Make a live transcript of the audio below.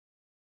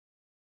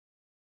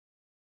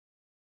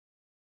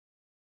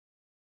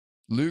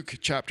Luke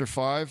chapter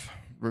 5,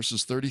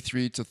 verses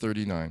 33 to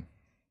 39.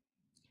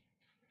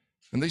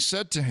 And they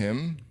said to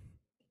him,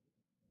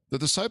 "The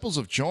disciples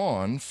of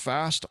John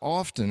fast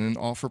often and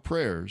offer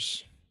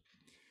prayers,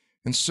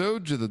 and so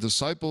do the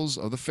disciples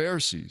of the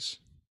Pharisees.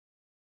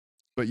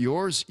 But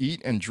yours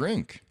eat and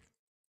drink."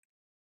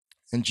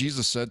 And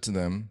Jesus said to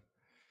them,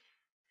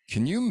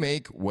 "Can you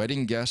make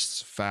wedding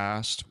guests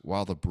fast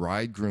while the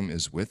bridegroom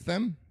is with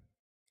them?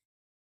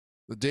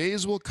 The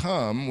days will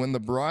come when the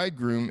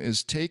bridegroom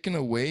is taken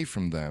away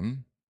from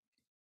them,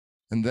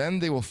 and then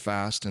they will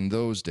fast in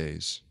those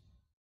days."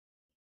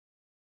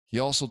 He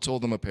also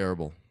told them a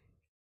parable.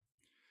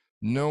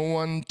 "No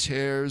one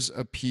tears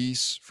a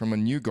piece from a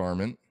new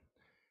garment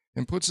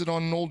and puts it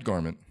on an old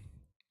garment.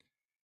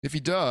 If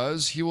he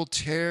does, he will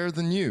tear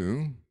the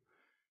new,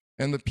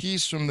 and the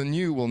piece from the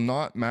new will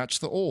not match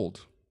the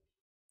old.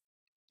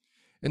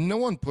 And no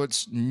one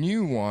puts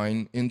new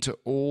wine into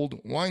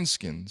old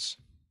wineskins.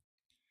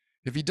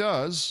 If he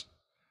does,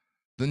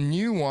 the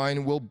new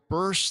wine will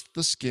burst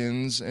the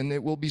skins, and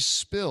it will be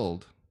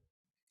spilled,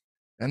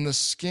 and the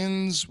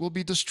skins will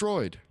be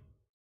destroyed.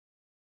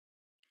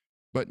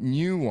 But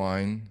new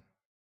wine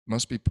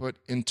must be put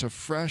into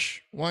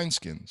fresh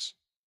wineskins.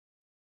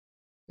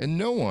 And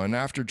no one,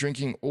 after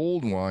drinking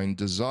old wine,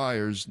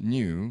 desires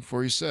new,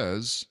 for he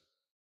says,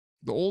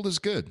 'The old is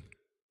good.'"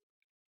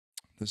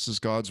 This is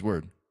God's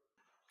word.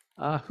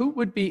 Who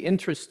would be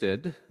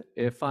interested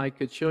if I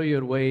could show you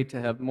a way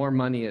to have more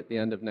money at the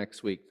end of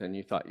next week than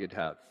you thought you'd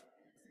have?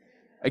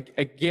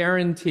 A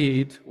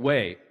guaranteed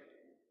way.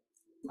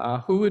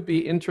 Who would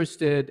be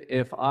interested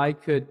if I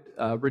could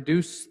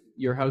reduce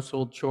your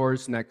household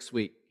chores next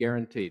week?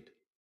 Guaranteed.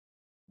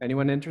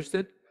 Anyone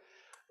interested?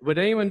 Would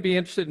anyone be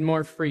interested in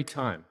more free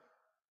time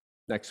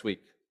next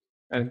week?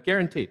 And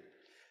guaranteed.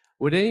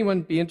 Would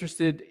anyone be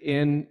interested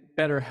in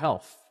better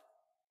health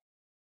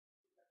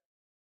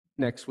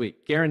next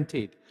week?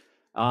 Guaranteed.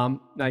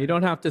 Now, you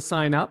don't have to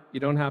sign up.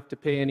 You don't have to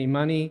pay any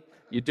money.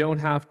 You don't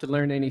have to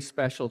learn any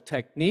special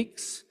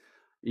techniques.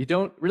 You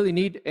don't really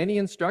need any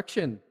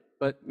instruction,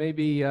 but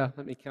maybe,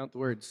 let me count the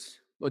words.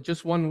 Well,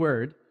 just one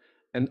word.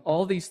 And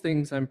all these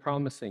things I'm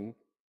promising,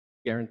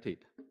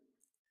 guaranteed.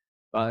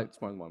 It's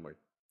more than one word.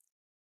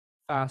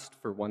 Fast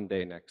for one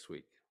day next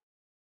week.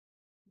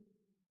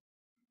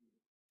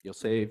 You'll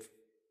save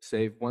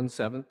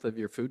 1/7 of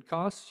your food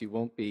costs. You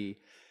won't be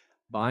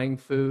buying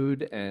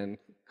food and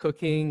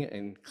cooking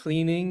and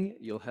cleaning.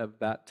 You'll have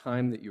that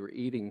time that you were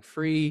eating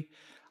free.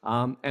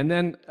 And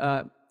then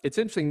it's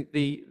interesting,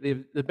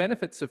 the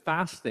benefits of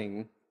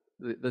fasting,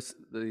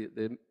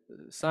 the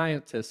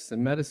scientists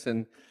in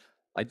medicine,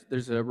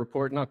 there's a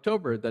report in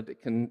October that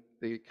it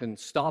can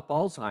stop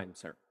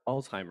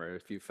Alzheimer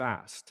if you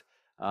fast.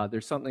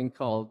 There's something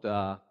called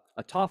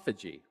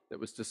autophagy that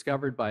was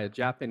discovered by a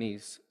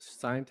Japanese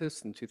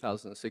scientist in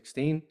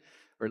 2016,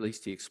 or at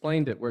least he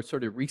explained it, where it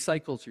sort of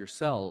recycles your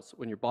cells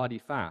when your body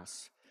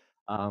fasts.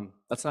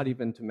 That's not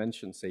even to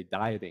mention, say,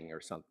 dieting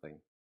or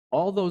something.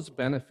 All those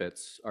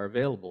benefits are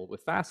available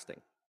with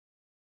fasting.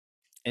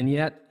 And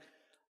yet,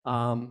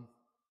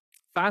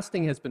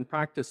 fasting has been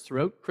practiced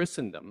throughout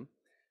Christendom,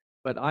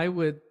 but I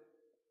would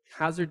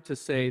hazard to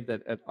say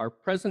that at our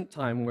present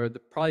time, we're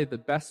probably the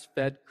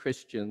best-fed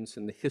Christians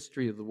in the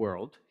history of the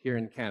world here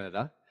in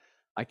Canada.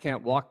 I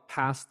can't walk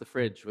past the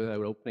fridge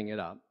without opening it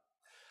up.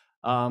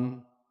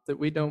 That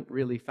we don't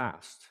really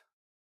fast.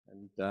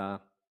 And,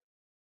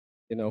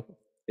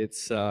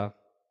 it's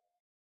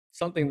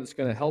something that's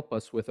going to help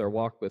us with our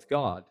walk with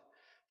God.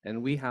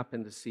 And we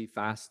happen to see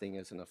fasting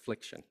as an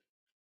affliction.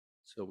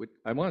 So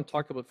I want to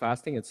talk about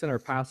fasting. It's in our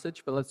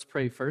passage, but let's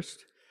pray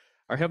first.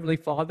 Our Heavenly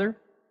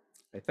Father,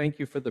 I thank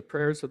you for the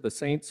prayers of the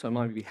saints on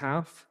my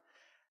behalf.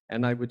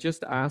 And I would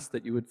just ask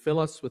that you would fill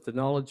us with the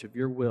knowledge of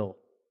your will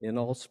in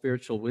all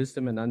spiritual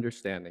wisdom and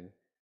understanding,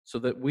 so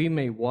that we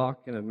may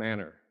walk in a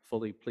manner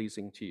fully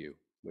pleasing to you.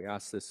 We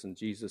ask this in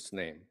Jesus'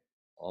 name.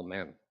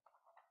 Amen.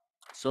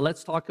 So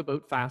let's talk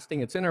about fasting.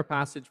 It's in our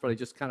passage, but I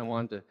just kind of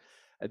wanted to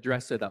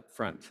address it up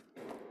front.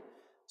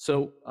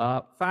 So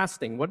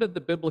fasting, what are the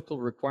biblical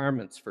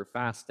requirements for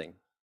fasting?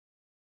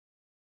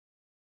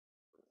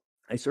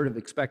 I sort of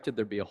expected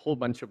there'd be a whole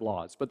bunch of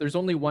laws, but there's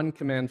only one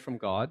command from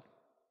God,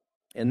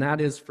 and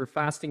that is for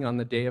fasting on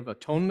the Day of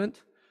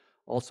Atonement,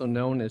 also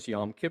known as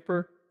Yom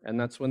Kippur, and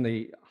that's when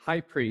the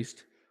high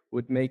priest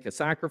would make a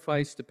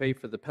sacrifice to pay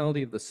for the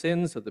penalty of the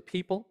sins of the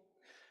people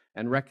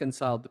and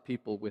reconcile the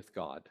people with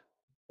God.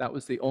 That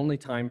was the only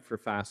time for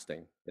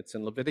fasting. It's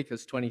in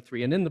Leviticus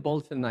 23, and in the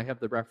bulletin I have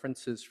the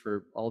references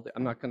for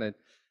I'm not going to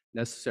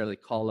necessarily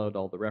call out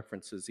all the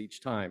references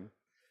each time,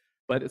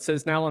 but it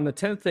says, "Now on the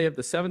 10th day of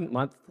the 7th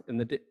month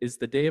is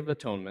the Day of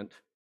Atonement.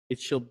 It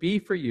shall be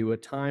for you a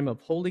time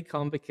of holy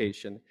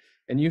convocation,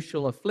 and you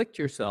shall afflict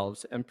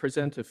yourselves and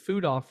present a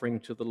food offering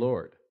to the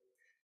Lord.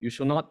 You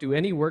shall not do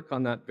any work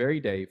on that very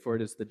day, for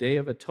it is the Day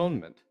of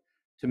Atonement,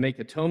 to make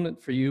atonement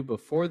for you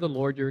before the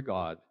Lord your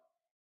God.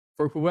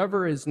 For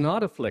whoever is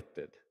not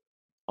afflicted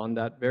on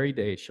that very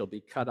day shall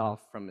be cut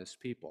off from his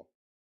people."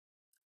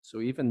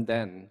 So even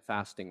then,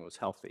 fasting was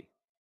healthy,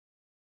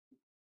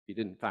 you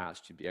didn't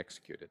fast, you'd be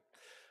executed.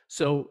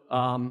 So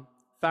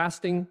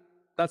fasting,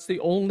 that's the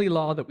only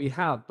law that we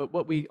have. But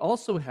what we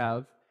also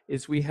have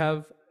is we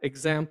have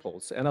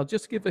examples. And I'll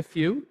just give a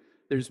few.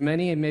 There's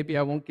many, and maybe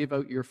I won't give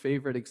out your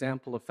favorite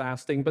example of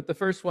fasting. But the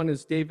first one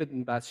is David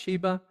and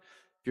Bathsheba.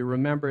 If you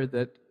remember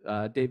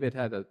that David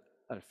had an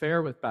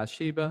affair with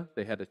Bathsheba,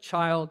 they had a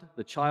child.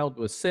 The child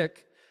was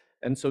sick.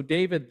 And so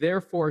David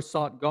therefore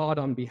sought God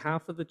on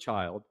behalf of the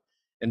child.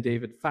 And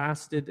David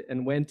fasted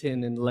and went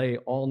in and lay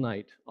all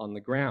night on the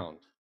ground.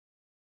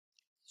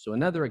 So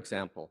another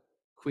example,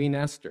 Queen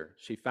Esther,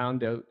 she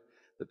found out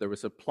that there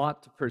was a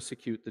plot to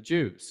persecute the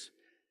Jews.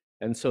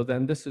 And so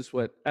then this is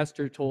what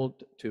Esther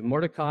told to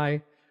Mordecai,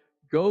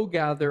 "Go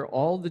gather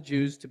all the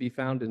Jews to be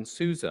found in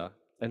Susa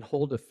and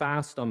hold a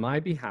fast on my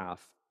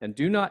behalf, and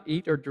do not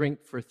eat or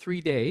drink for 3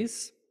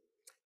 days,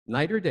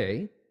 night or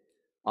day.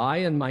 I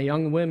and my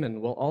young women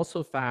will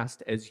also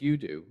fast as you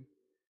do.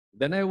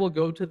 Then I will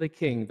go to the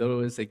king, though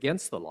it is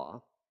against the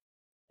law,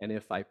 and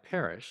if I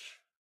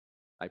perish,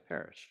 I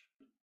perish."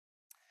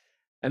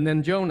 And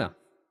then Jonah.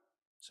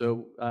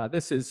 So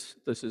this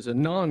is a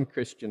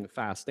non-Christian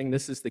fasting.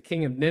 This is the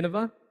king of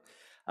Nineveh.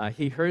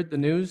 He heard the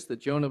news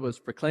that Jonah was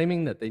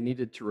proclaiming that they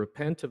needed to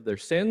repent of their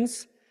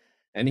sins.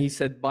 And he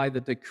said, "By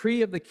the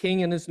decree of the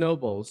king and his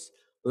nobles,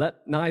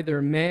 let neither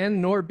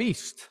man nor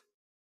beast,"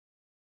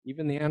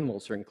 even the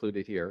animals are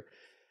included here,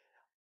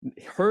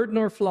 "herd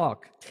nor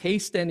flock,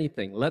 taste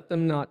anything. Let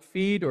them not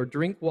feed or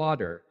drink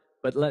water,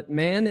 but let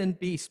man and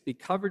beast be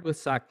covered with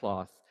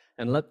sackcloth,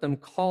 and let them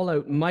call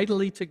out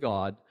mightily to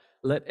God.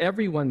 Let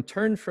everyone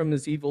turn from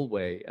his evil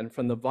way and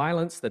from the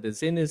violence that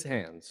is in his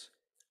hands."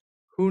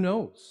 Who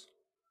knows?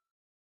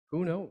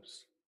 Who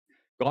knows?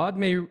 God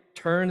may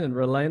turn and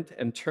relent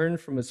and turn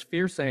from his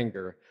fierce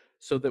anger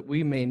so that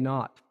we may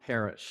not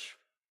perish.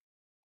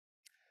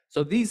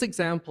 So these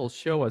examples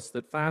show us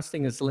that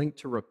fasting is linked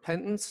to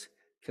repentance,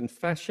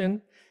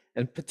 confession,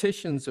 and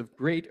petitions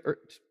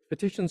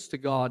to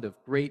God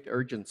of great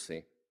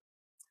urgency.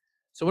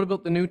 So what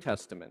about the New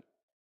Testament?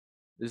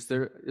 Is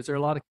there a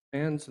lot of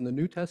commands in the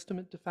New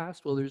Testament to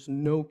fast? Well, there's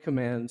no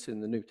commands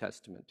in the New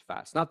Testament to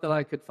fast. Not that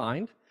I could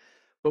find.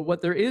 But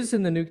what there is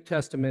in the New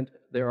Testament,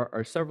 there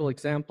are several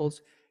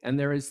examples, and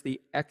there is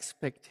the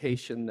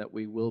expectation that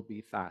we will be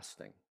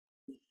fasting.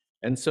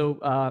 And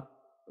so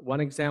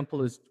one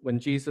example is when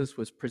Jesus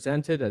was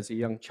presented as a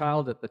young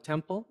child at the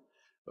temple.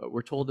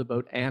 We're told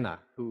about Anna,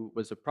 who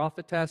was a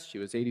prophetess. She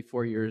was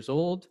 84 years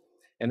old,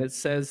 and it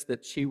says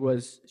that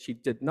she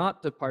did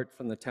not depart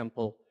from the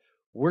temple,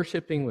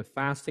 worshiping with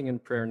fasting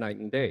and prayer night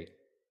and day.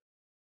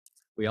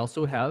 We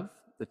also have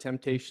the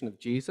temptation of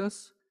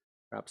Jesus,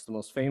 perhaps the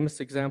most famous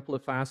example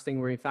of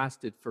fasting, where he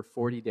fasted for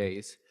 40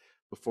 days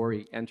before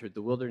he entered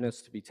the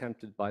wilderness to be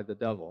tempted by the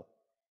devil.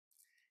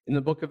 In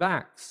the book of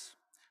Acts,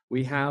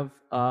 we have,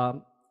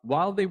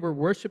 while they were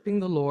worshiping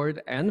the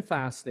Lord and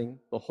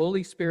fasting, the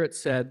Holy Spirit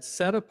said,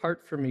 "Set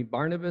apart for me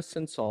Barnabas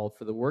and Saul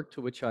for the work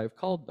to which I have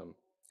called them."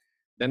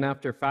 Then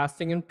after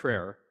fasting and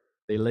prayer,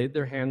 they laid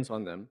their hands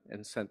on them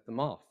and sent them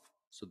off.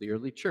 So the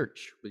early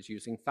church was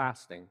using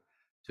fasting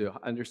to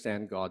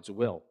understand God's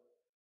will.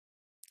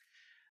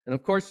 And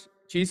of course,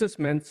 Jesus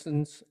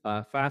mentions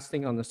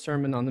fasting on the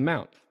Sermon on the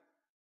Mount.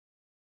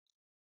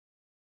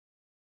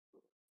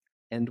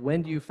 And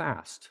when do you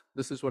fast?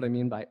 This is what I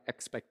mean by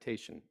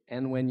expectation.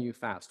 And when you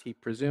fast. He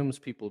presumes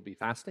people will be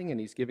fasting, and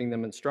he's giving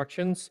them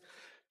instructions.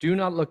 "Do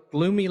not look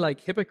gloomy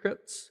like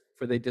hypocrites,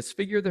 for they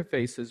disfigure their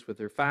faces with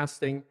their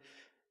fasting.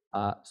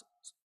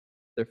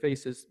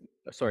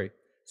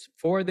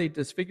 For they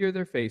disfigure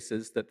their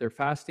faces, that their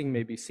fasting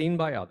may be seen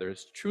by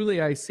others.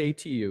 Truly I say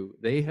to you,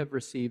 they have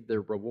received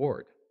their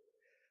reward.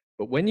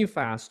 But when you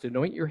fast,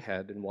 anoint your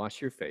head and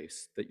wash your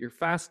face, that your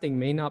fasting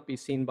may not be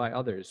seen by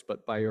others,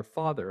 but by your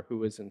Father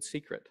who is in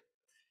secret.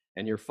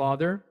 And your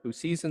Father who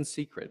sees in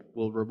secret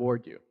will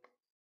reward you."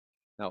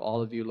 Now,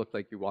 all of you look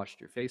like you washed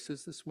your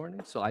faces this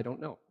morning, so I don't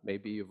know.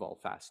 Maybe you've all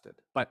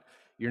fasted. But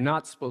you're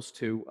not supposed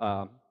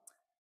to,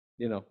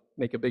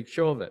 make a big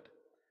show of it.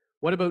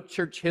 What about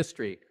church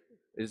history?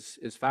 Is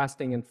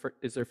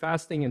there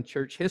fasting in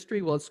church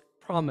history? Well, it's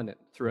prominent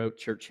throughout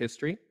church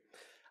history.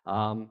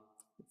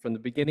 From the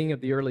beginning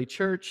of the early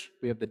church,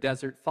 we have the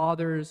Desert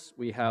Fathers,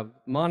 we have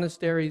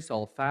monasteries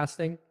all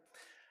fasting.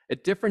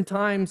 At different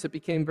times, it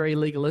became very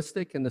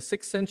legalistic. In the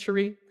 6th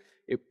century,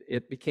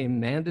 it became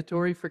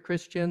mandatory for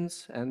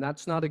Christians, and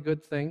that's not a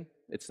good thing.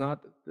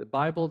 The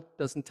Bible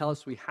doesn't tell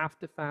us we have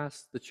to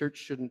fast. The church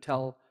shouldn't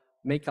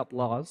make up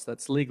laws.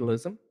 That's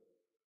legalism.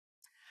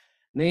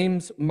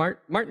 Names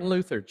Martin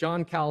Luther,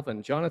 John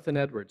Calvin, Jonathan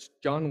Edwards,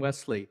 John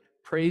Wesley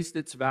praised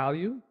its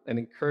value and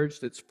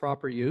encouraged its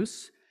proper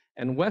use.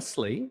 And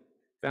Wesley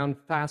found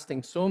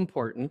fasting so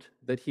important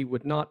that he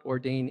would not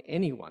ordain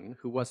anyone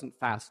who wasn't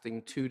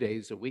fasting 2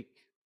 days a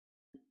week.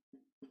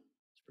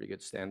 It's a pretty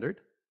good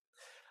standard.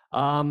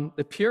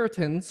 The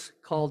Puritans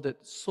called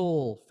it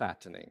soul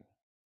fattening,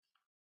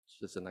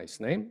 which is a nice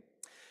name.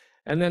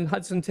 And then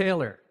Hudson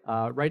Taylor,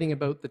 writing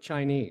about the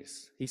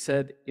Chinese, he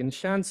said, "In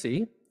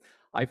Shanxi,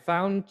 I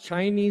found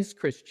Chinese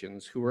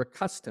Christians who were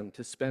accustomed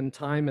to spend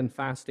time in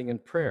fasting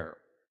and prayer.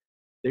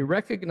 They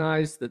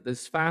recognize that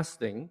this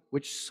fasting,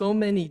 which so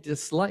many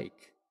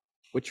dislike,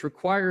 which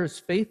requires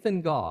faith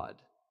in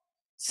God,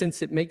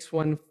 since it makes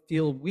one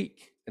feel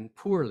weak and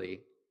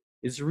poorly,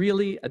 is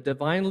really a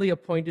divinely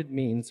appointed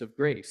means of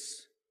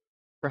grace.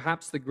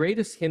 Perhaps the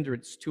greatest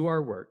hindrance to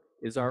our work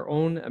is our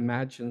own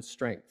imagined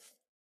strength.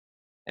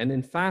 And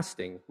in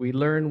fasting, we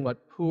learn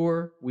what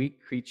poor,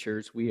 weak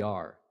creatures we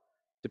are,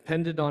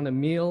 dependent on a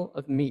meal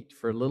of meat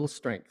for a little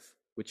strength,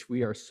 which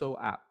we are so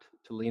apt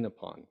to lean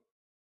upon.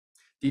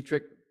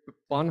 Dietrich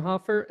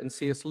Bonhoeffer and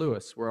C.S.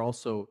 Lewis were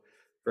also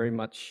very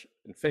much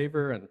in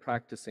favor and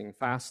practicing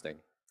fasting.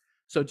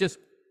 So just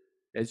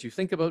as you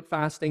think about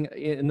fasting,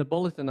 in the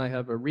bulletin I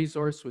have a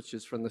resource which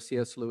is from the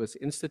C.S. Lewis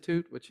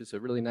Institute, which is a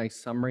really nice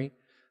summary.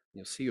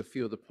 You'll see a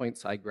few of the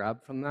points I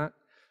grabbed from that.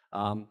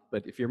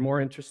 But if you're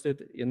more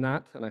interested in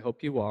that, and I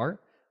hope you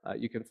are,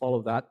 you can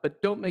follow that.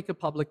 But don't make a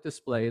public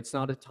display. It's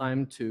not a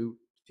time to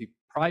be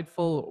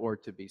prideful or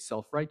to be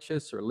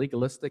self-righteous or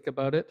legalistic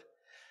about it.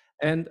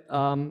 And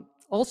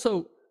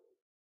also,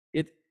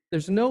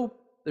 there's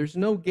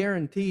no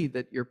guarantee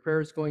that your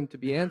prayer is going to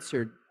be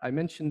answered. I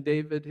mentioned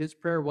David, his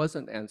prayer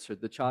wasn't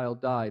answered. The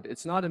child died.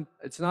 It's not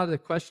a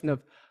question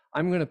of,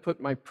 I'm going to put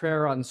my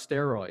prayer on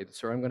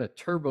steroids, or I'm going to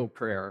turbo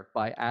prayer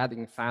by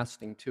adding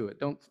fasting to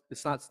it.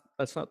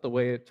 That's not the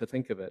way to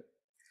think of it.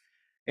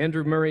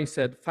 Andrew Murray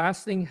said,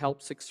 fasting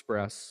helps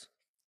express,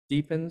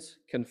 deepens,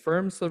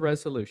 confirms the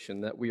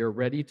resolution that we are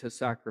ready to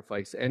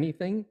sacrifice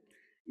anything,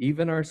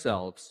 even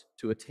ourselves,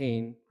 to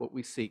attain what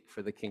we seek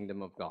for the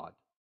kingdom of God.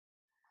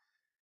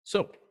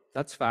 So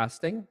that's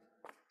fasting.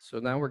 So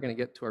now we're going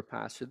to get to our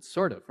passage,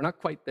 sort of. We're not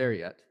quite there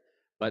yet,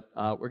 but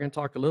we're going to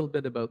talk a little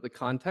bit about the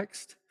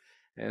context.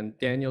 And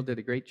Daniel did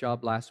a great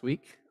job last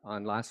week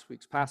on last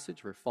week's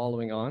passage. We're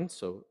following on,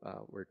 so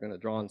we're going to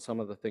draw on some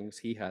of the things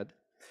he had.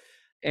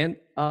 And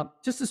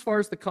just as far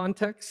as the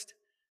context,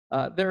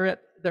 they're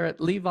at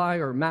Levi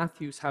or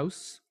Matthew's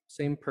house,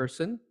 same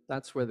person.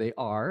 That's where they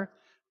are.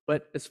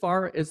 But as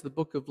far as the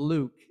book of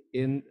Luke,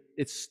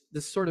 it's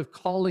this sort of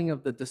calling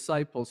of the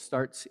disciples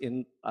starts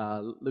in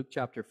Luke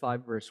chapter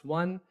 5, verse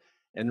 1,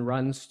 and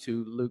runs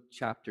to Luke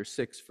chapter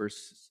 6,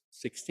 verse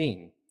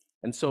 16.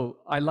 And so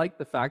I like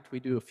the fact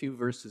we do a few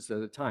verses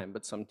at a time,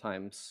 but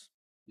sometimes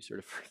you sort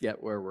of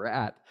forget where we're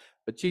at.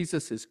 But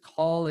Jesus is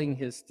calling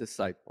his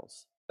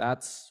disciples.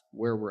 That's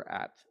where we're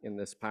at in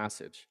this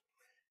passage.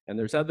 And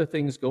there's other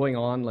things going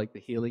on, like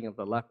the healing of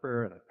the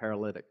leper and a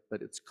paralytic,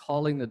 but it's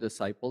calling the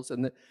disciples.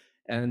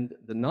 And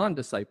the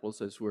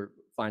non-disciples, as we're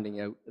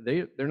finding out,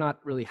 they're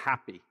not really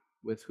happy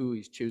with who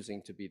he's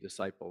choosing to be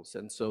disciples.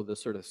 And so the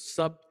sort of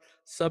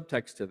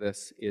subtext to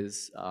this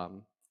is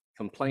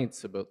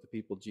complaints about the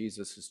people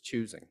Jesus is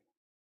choosing.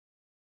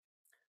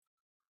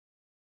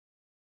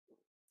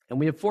 And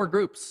we have 4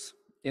 groups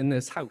in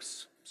this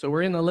house. So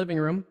we're in the living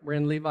room, we're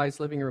in Levi's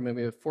living room, and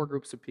we have 4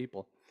 groups of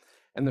people.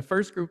 And the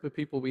first group of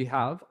people we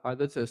have are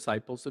the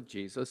disciples of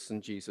Jesus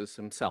and Jesus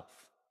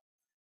himself.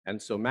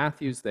 And so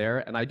Matthew's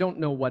there, and I don't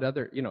know what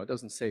other, it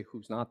doesn't say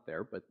who's not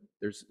there, but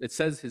it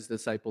says his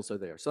disciples are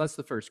there. So that's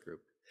the first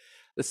group.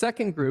 The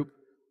second group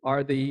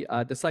are the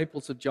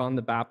disciples of John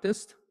the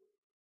Baptist.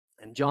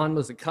 And John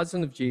was a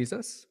cousin of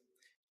Jesus,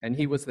 and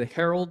he was the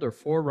herald or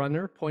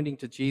forerunner pointing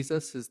to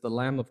Jesus as the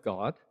Lamb of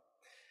God.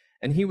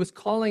 And he was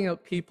calling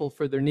out people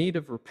for their need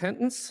of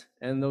repentance,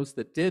 and those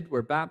that did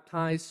were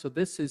baptized. So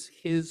this is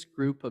his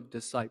group of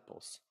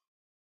disciples.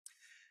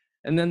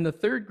 And then the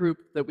third group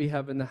that we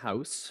have in the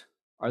house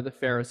are the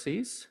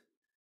Pharisees.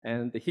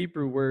 And the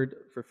Hebrew word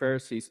for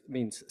Pharisees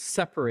means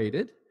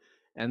separated.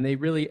 And they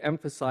really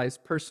emphasize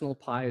personal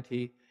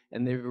piety,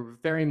 and they were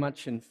very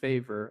much in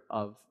favor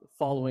of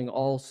following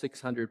all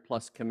 600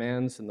 plus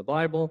commands in the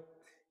Bible,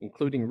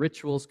 including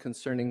rituals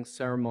concerning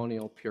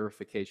ceremonial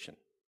purification.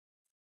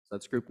 So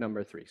that's group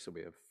number 3. So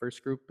we have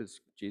first group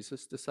is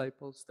Jesus'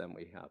 disciples, then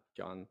we have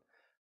John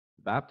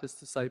the Baptist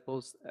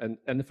disciples, and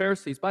the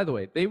Pharisees, by the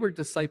way, they were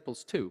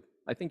disciples too.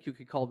 I think you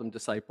could call them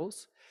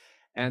disciples.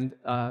 And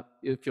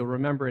if you'll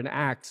remember in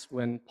Acts,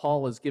 when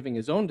Paul is giving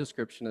his own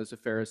description as a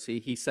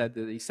Pharisee, he said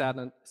that he sat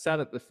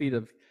at the feet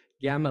of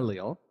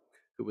Gamaliel,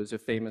 who was a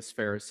famous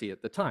Pharisee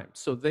at the time.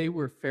 So they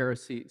were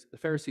Pharisees. The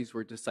Pharisees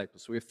were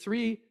disciples. So we have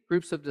 3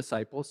 groups of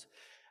disciples.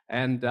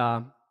 And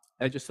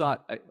I just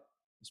thought,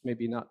 this may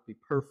not be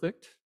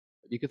perfect,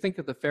 but you could think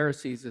of the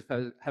Pharisees as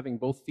having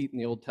both feet in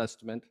the Old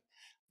Testament,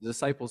 the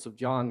disciples of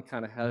John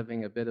kind of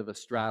having a bit of a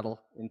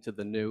straddle into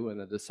the New, and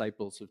the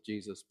disciples of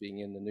Jesus being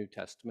in the New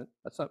Testament.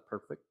 That's not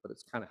perfect, but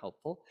it's kind of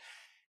helpful.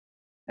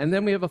 And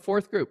then we have a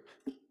 4th group.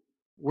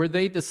 Were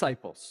they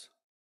disciples?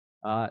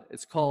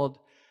 It's called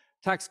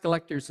tax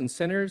collectors and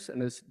sinners.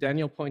 And as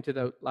Daniel pointed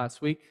out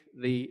last week,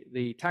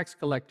 the tax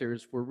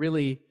collectors were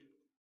really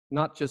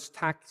not just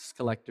tax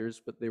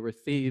collectors, but they were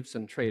thieves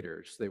and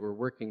traitors. They were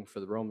working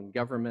for the Roman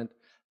government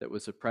that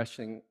was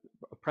oppressing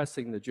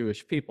the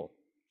Jewish people.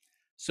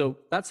 So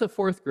that's a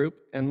 4th group,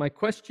 and my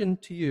question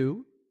to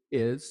you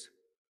is,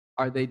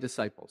 are they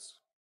disciples?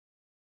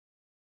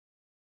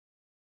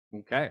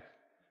 Okay,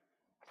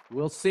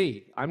 we'll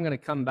see. I'm going to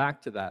come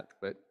back to that,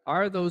 but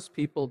are those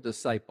people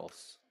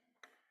disciples?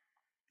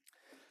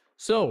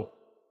 So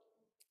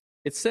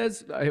it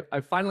says, I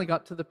finally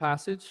got to the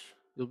passage.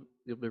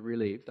 You'll be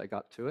relieved I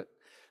got to it.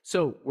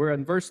 So we're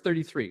in verse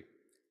 33.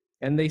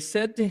 And they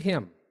said to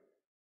him,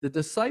 the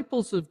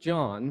disciples of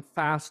John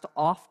fast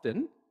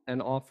often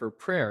and offer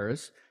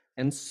prayers,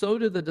 and so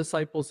do the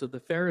disciples of the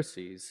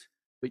Pharisees,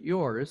 but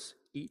yours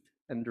eat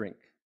and drink.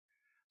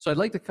 So I'd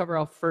like to cover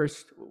off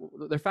first,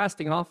 they're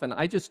fasting often.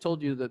 I just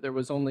told you that there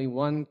was only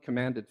one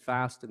commanded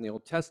fast in the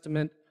Old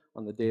Testament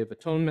on the Day of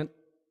Atonement.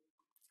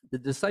 The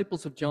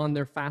disciples of John,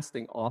 they're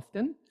fasting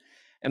often,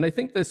 and I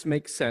think this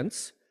makes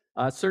sense.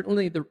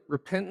 Certainly the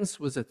repentance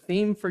was a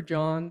theme for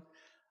John.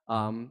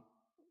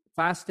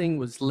 Fasting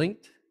was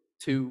linked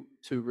to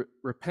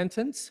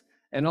repentance,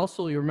 and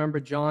also you remember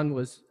John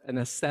was an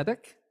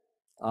ascetic.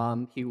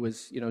 He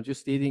was,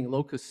 just eating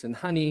locusts and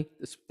honey.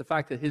 The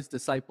fact that his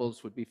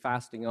disciples would be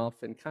fasting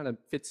often kind of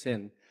fits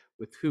in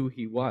with who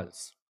he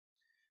was.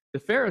 The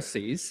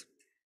Pharisees,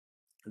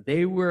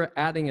 they were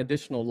adding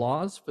additional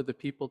laws for the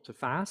people to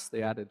fast.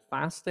 They added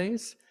fast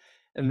days,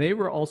 and they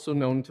were also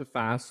known to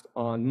fast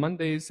on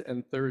Mondays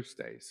and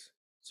Thursdays.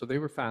 So they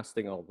were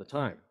fasting all the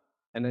time.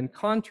 And in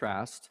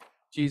contrast,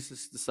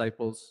 Jesus'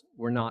 disciples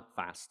were not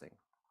fasting.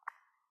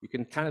 You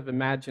can kind of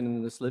imagine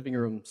in this living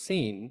room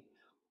scene,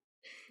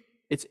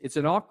 it's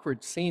an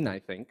awkward scene, I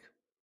think,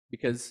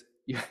 because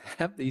you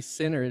have these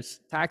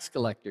sinners, tax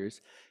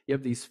collectors, you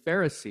have these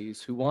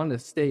Pharisees who want to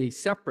stay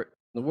separate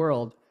from the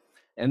world,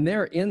 and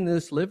they're in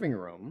this living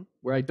room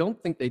where I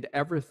don't think they'd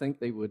ever think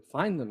they would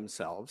find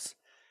themselves,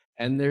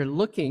 and they're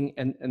looking,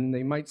 and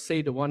they might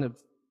say to one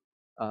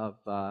of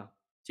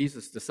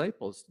Jesus'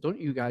 disciples, don't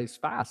you guys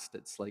fast?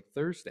 It's like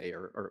Thursday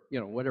or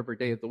whatever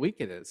day of the week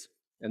it is.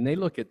 And they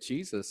look at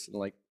Jesus and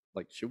like,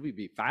 should we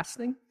be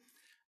fasting?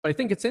 But I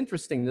think it's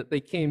interesting that they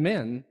came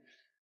in.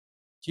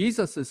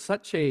 Jesus is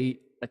such a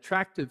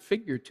attractive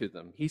figure to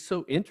them. He's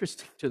so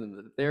interesting to them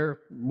that they're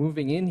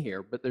moving in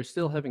here, but they're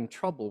still having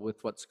trouble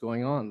with what's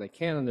going on. They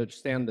can't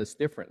understand this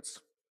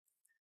difference.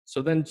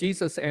 So then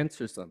Jesus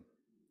answers them.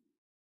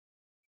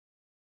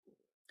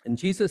 And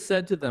Jesus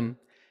said to them,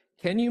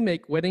 can you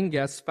make wedding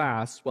guests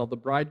fast while the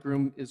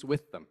bridegroom is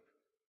with them?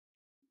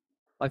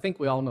 I think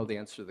we all know the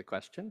answer to the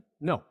question.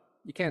 No,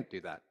 you can't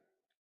do that.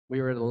 We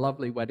were at a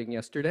lovely wedding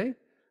yesterday,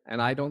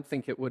 and I don't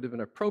think it would have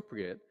been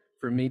appropriate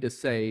for me to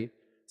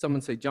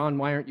someone say, John,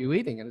 why aren't you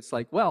eating? And it's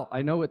like, well,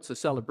 I know it's a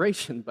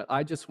celebration, but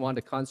I just want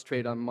to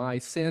concentrate on my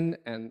sin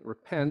and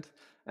repent,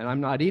 and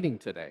I'm not eating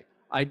today.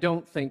 I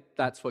don't think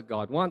that's what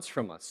God wants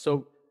from us.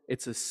 So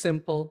it's a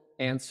simple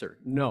answer.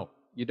 No,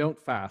 you don't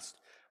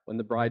fast when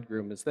the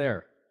bridegroom is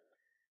there.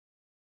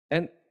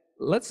 And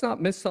let's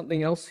not miss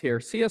something else here.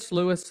 C.S.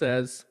 Lewis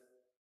says,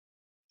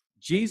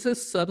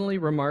 Jesus suddenly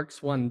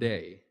remarks one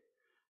day,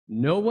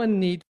 no one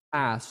need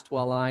fast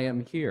while I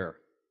am here.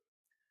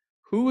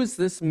 Who is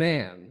this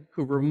man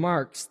who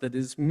remarks that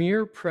his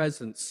mere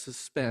presence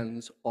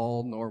suspends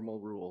all normal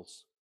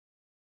rules?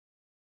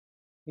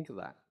 Think of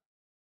that.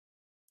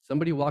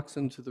 Somebody walks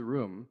into the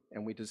room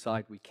and we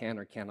decide we can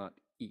or cannot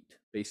eat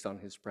based on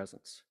his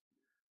presence.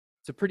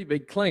 It's a pretty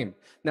big claim.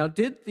 Now,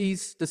 did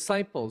these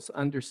disciples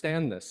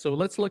understand this? So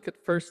let's look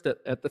first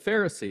at the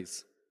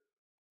Pharisees.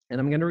 And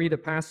I'm going to read a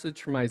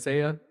passage from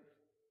Isaiah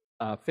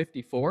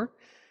 54.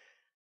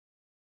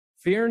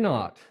 Fear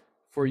not,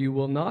 for you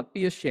will not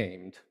be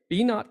ashamed.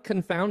 Be not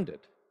confounded,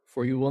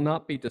 for you will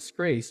not be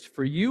disgraced.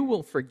 For you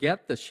will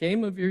forget the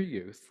shame of your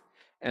youth,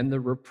 and the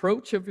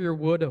reproach of your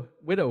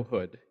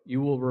widowhood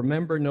you will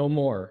remember no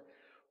more.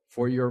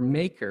 For your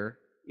Maker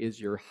is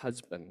your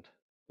husband.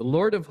 The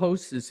Lord of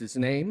hosts is his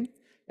name,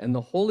 and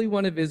the Holy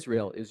One of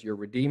Israel is your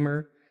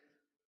Redeemer.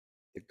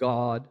 The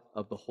God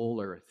of the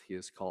whole earth he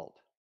is called.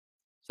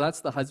 So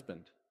that's the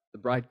husband, the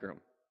bridegroom.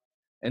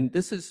 And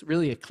this is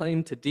really a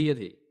claim to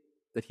deity,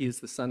 that he is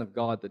the Son of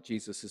God that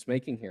Jesus is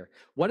making here.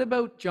 What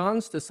about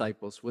John's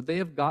disciples? Would they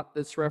have got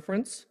this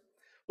reference?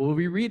 Well,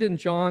 we read in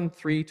John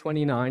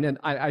 3:29, and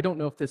I don't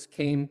know if this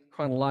came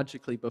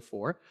chronologically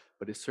before,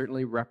 but it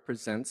certainly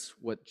represents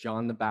what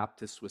John the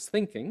Baptist was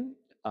thinking.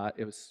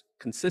 It was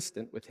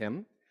consistent with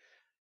him.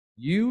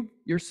 You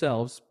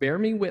yourselves bear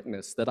me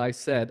witness that I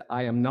said,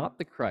 I am not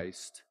the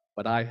Christ,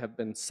 but I have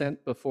been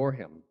sent before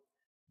him.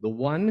 The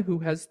one who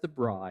has the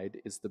bride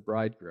is the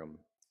bridegroom.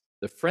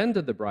 The friend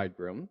of the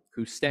bridegroom,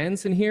 who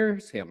stands and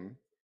hears him,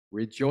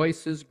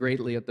 rejoices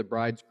greatly at the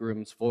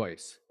bridegroom's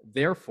voice.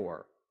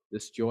 Therefore,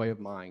 this joy of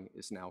mine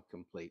is now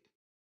complete.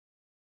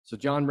 So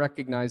John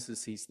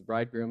recognizes he's the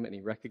bridegroom, and he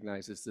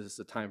recognizes this is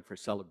a time for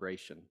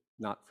celebration,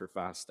 not for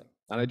fasting.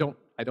 And I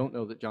don't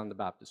know that John the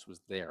Baptist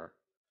was there.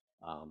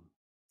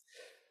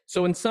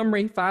 So in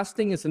summary,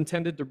 fasting is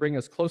intended to bring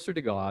us closer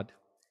to God.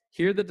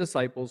 Here the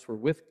disciples were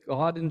with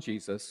God and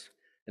Jesus,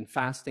 and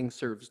fasting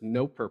serves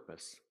no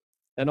purpose.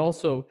 And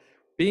also,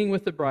 being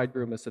with the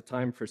bridegroom is a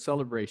time for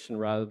celebration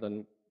rather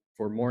than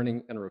for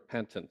mourning and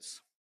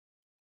repentance.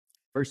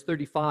 Verse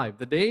 35,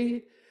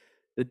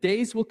 the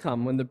days will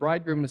come when the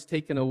bridegroom is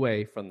taken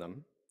away from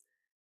them,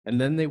 and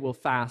then they will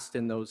fast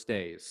in those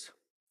days.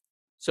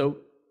 So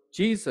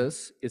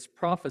Jesus is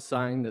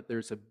prophesying that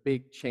there's a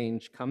big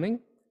change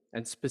coming.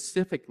 and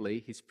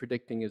specifically, he's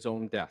predicting his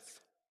own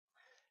death.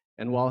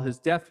 And while his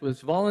death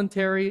was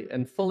voluntary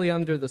and fully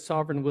under the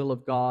sovereign will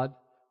of God,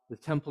 the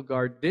temple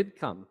guard did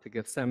come to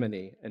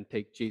Gethsemane and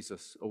take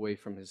Jesus away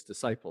from his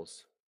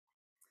disciples.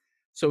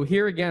 So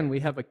here again, we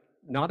have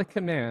not a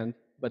command,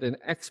 but an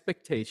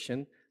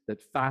expectation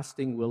that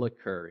fasting will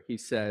occur. He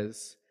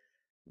says,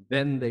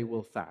 then they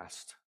will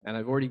fast. And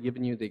I've already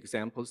given you the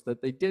examples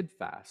that they did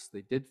fast.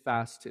 They did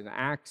fast in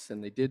Acts,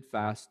 and they did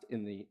fast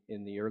in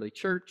the early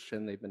church,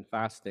 and they've been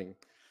fasting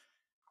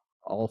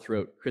all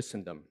throughout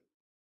Christendom.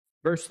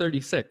 Verse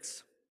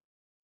 36.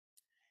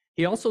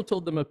 He also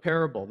told them a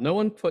parable. No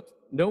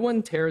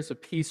one tears a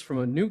piece from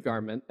a new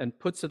garment and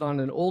puts it on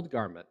an old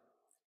garment.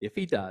 If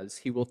he does,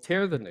 he will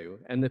tear the new,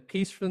 and the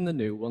piece from the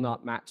new will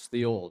not match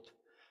the old.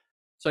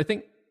 So I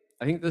think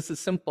this is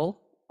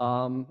simple.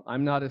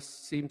 I'm not a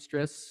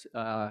seamstress.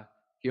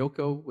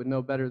 Kyoko would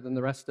know better than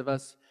the rest of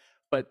us.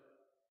 But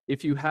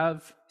if you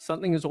have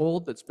something is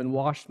old that's been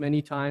washed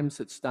many times,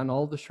 it's done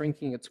all the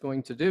shrinking it's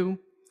going to do,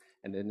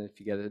 and then if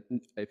you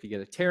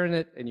get a tear in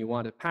it and you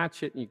want to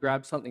patch it and you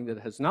grab something that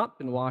has not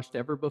been washed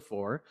ever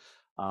before,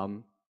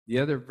 the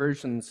other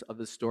versions of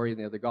the story in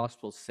the other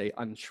Gospels say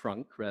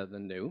unshrunk rather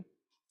than new.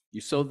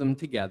 You sew them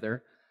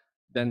together.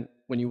 Then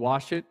when you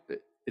wash it,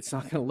 it's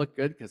not going to look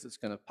good because it's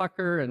going to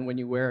pucker, and when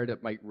you wear it,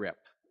 it might rip.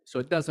 So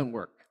it doesn't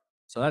work.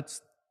 So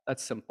that's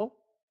simple.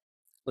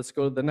 Let's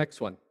go to the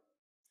next one.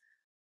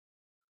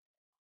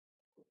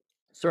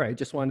 Sorry, I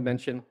just wanted to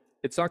mention,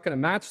 it's not going to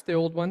match the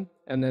old one.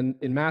 And then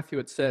in Matthew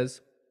it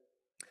says,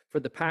 for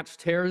the patch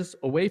tears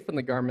away from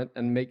the garment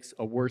and makes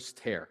a worse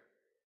tear.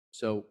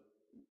 So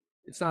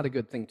it's not a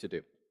good thing to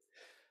do.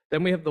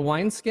 Then we have the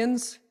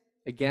wineskins.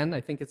 Again,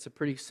 I think it's a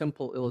pretty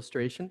simple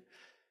illustration.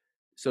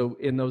 So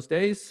in those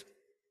days,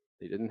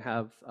 they didn't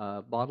have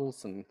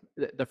bottles, and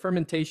the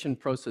fermentation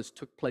process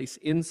took place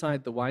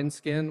inside the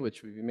wineskin,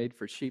 which would be made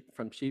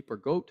from sheep or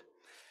goat.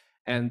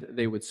 And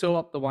they would sew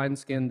up the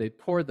wineskin, they'd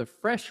pour the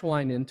fresh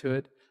wine into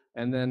it,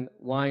 and then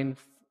wine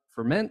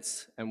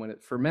ferments, and when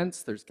it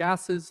ferments, there's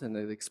gases, and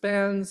it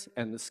expands,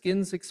 and the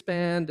skins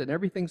expand, and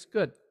everything's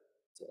good.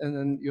 And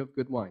then you have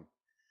good wine.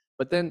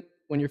 But then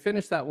when you're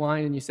finished that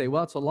wine and you say,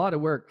 well, it's a lot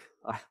of work,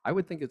 I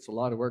would think it's a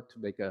lot of work to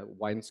make a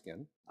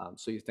wineskin.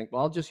 So you think,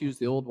 well, I'll just use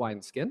the old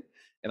wineskin,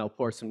 and I'll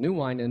pour some new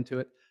wine into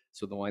it,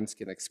 so the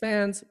wineskin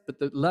expands, but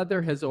the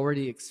leather has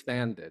already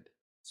expanded.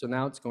 So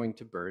now it's going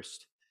to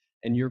burst,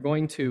 and you're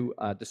going to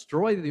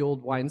destroy the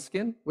old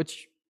wineskin,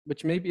 which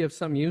may be of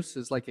some use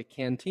as like a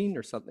canteen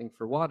or something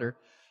for water,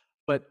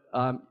 but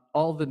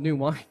all the new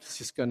wine is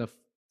just going to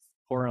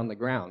pour on the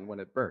ground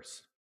when it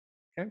bursts.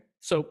 Okay?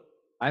 So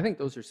I think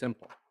those are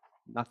simple.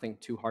 Nothing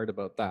too hard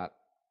about that.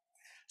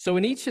 So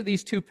in each of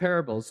these two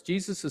parables,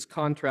 Jesus is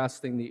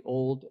contrasting the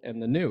old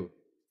and the new.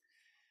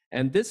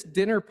 And this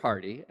dinner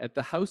party at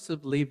the house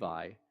of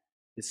Levi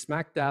is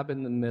smack dab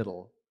in the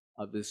middle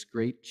of this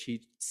great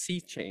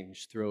sea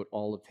change throughout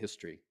all of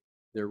history.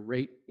 They're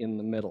right in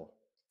the middle.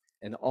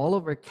 And all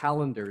of our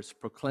calendars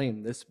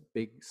proclaim this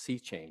big sea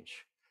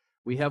change.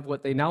 We have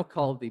what they now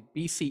call the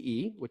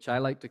BCE, which I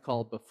like to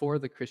call before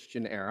the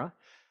Christian era.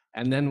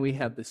 And then we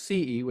have the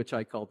CE, which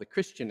I call the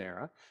Christian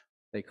era.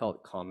 They call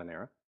it Common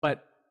Era.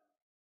 But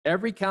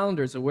every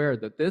calendar is aware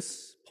that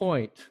this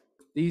point,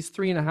 these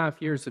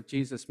 3.5 years of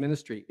Jesus'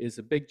 ministry, is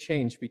a big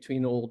change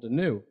between old and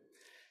new.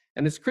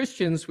 And as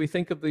Christians, we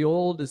think of the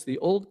old as the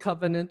old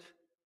covenant,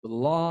 the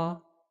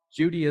law,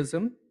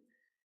 Judaism,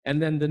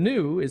 and then the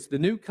new is the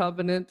new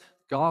covenant,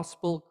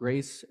 gospel,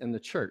 grace, and the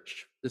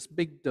church, this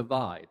big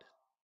divide.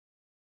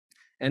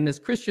 And as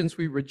Christians,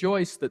 we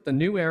rejoice that the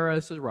new era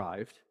has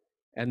arrived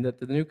and that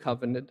the new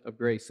covenant of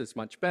grace is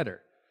much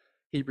better.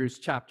 Hebrews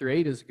chapter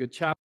 8 is a good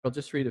chapter. I'll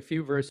just read a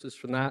few verses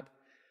from that.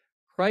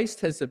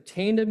 Christ has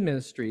obtained a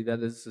ministry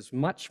that is as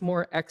much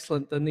more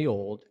excellent than the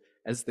old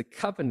as the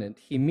covenant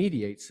he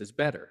mediates is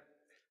better,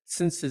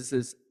 since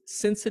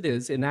it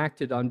is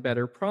enacted on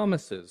better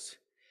promises.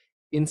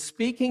 In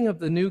speaking of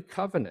the new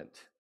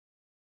covenant,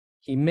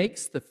 he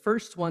makes the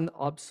first one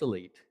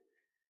obsolete,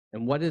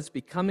 and what is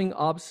becoming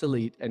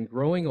obsolete and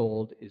growing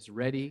old is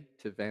ready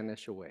to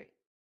vanish away.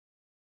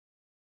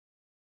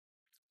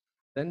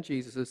 Then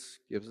Jesus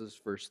gives us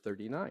verse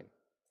 39,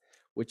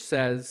 which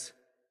says,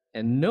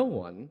 and no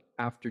one,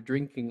 after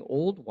drinking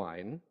old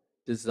wine,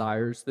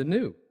 desires the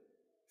new,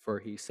 for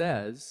he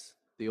says,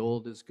 the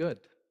old is good.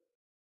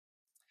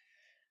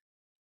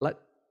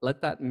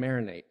 Let that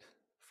marinate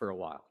for a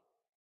while.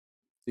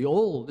 The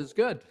old is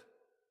good.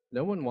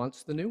 No one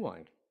wants the new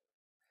wine.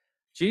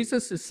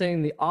 Jesus is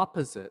saying the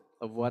opposite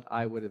of what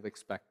I would have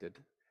expected.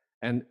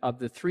 And of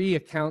the 3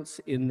 accounts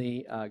in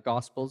the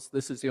Gospels,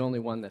 this is the only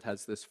one that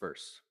has this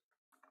verse.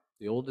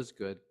 The old is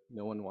good.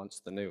 No one wants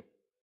the new.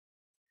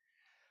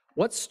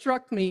 What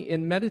struck me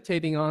in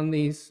meditating on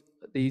these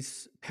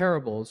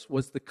parables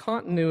was the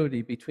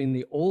continuity between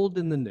the old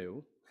and the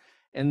new,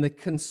 and the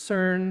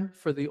concern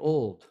for the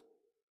old.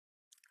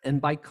 And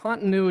by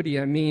continuity,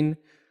 I mean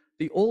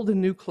the old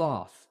and new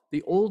cloth,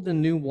 the old and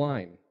new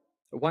wine,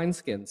 or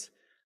wineskins.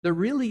 They're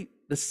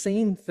the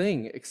same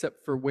thing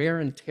except for wear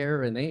and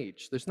tear and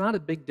age. There's not a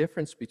big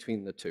difference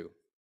between the two.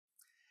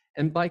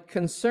 And by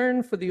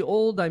concern for the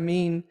old, I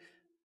mean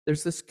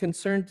there's this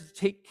concern to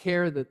take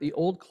care that the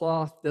old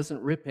cloth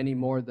doesn't rip any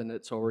more than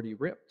it's already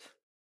ripped.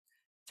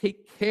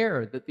 Take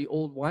care that the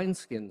old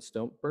wineskins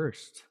don't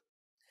burst.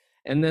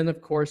 And then,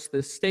 of course,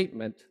 this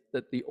statement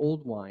that the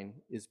old wine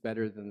is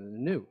better than the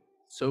new.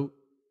 So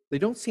they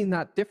don't seem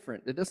that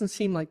different. It doesn't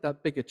seem like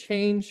that big a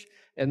change,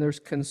 and there's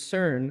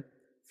concern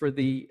for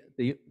the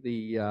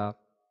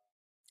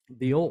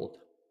old.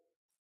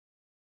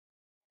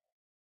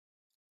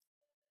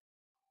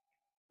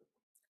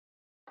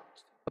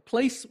 A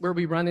place where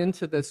we run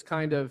into this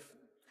kind of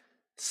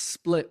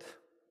split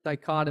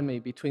dichotomy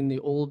between the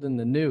old and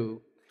the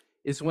new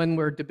is when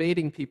we're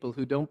debating people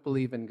who don't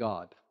believe in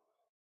God.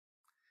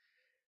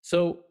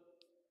 So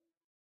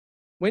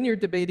when you're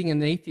debating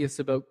an atheist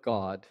about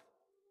God,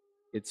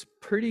 it's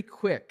pretty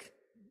quick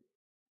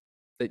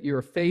that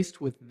you're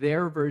faced with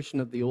their version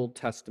of the Old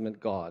Testament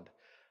God,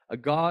 a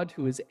God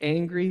who is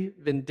angry,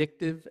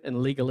 vindictive,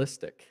 and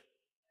legalistic.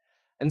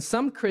 And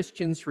some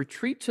Christians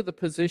retreat to the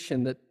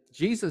position that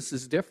Jesus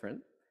is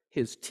different,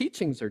 his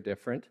teachings are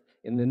different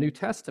in the New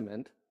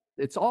Testament,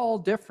 it's all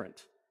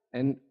different.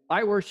 And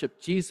I worship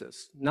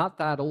Jesus, not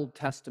that Old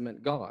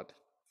Testament God.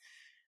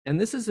 And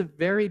this is a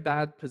very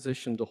bad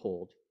position to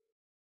hold.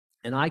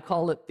 And I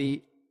call it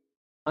the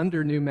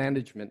under new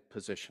management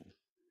position.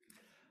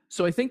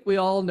 So I think we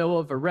all know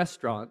of a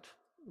restaurant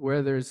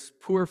where there's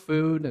poor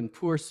food and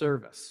poor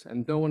service,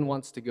 and no one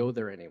wants to go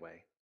there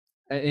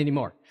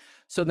anymore.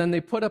 So then they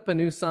put up a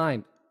new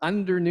sign,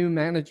 under new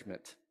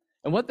management.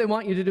 And what they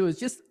want you to do is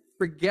just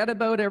forget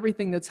about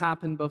everything that's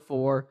happened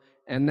before,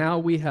 and now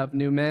we have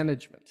new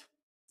management.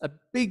 A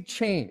big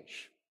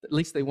change. At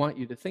least they want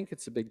you to think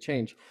it's a big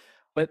change.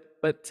 But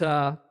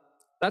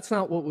that's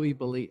not what we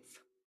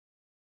believe.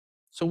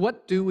 So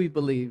what do we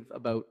believe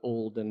about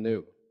old and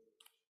new?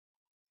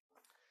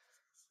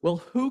 Well,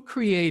 who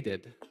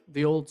created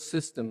the old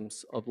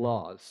systems of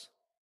laws?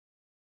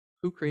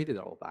 Who created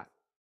all that?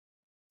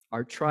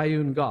 Our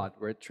triune God.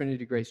 We're at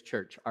Trinity Grace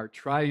Church. Our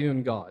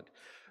triune God.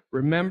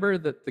 Remember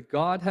that the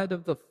Godhead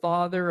of the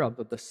Father,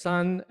 of the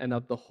Son, and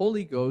of the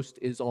Holy Ghost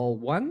is all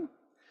one.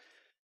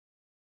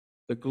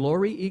 The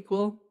glory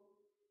equal,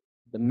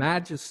 the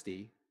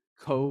majesty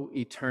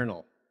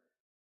co-eternal.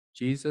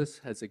 Jesus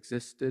has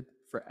existed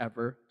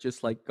forever,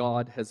 just like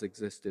God has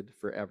existed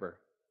forever.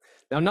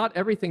 Now, not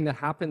everything that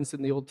happens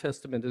in the Old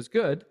Testament is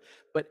good,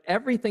 but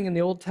everything in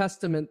the Old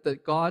Testament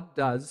that God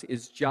does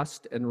is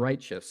just and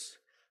righteous.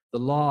 The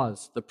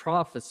laws, the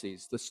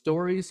prophecies, the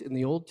stories in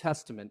the Old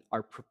Testament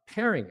are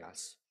preparing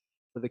us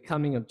for the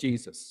coming of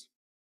Jesus.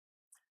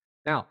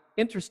 Now,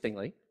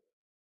 interestingly,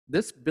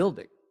 this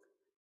building,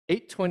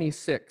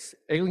 826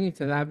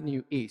 Eglinton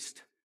Avenue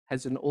East,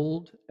 has an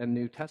Old and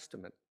New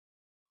Testament.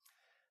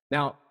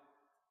 Now,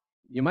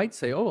 you might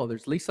say, oh, well,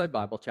 there's Leaside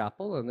Bible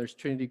Chapel and there's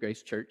Trinity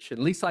Grace Church. And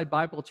Leaside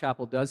Bible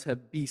Chapel does have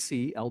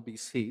BC,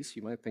 LBC, so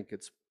you might think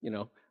it's,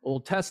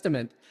 Old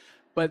Testament.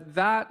 But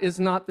that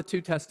is not the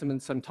two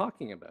testaments I'm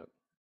talking about.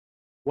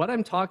 What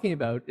I'm talking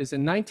about is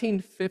in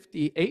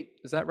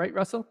 1958, is that right,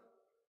 Russell?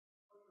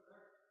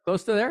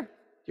 Close to there? Do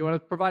you want to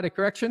provide a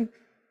correction?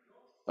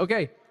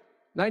 Okay,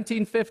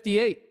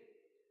 1958.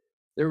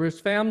 There was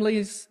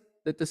families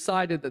that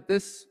decided that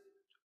this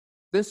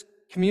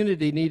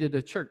community needed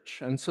a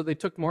church, and so they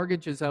took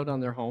mortgages out on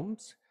their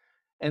homes,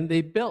 and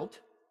they built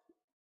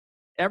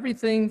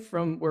everything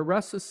from where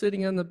Russ is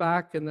sitting in the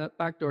back and the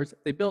back doors.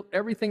 They built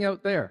everything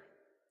out there.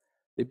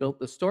 They built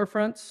the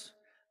storefronts,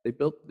 they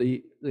built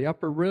the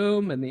upper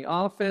room and the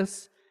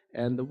office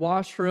and the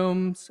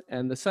washrooms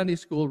and the Sunday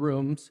school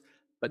rooms,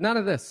 but none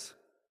of this.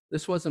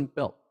 This wasn't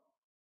built.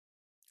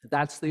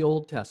 That's the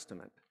Old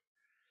Testament.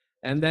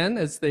 And then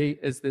as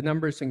the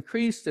numbers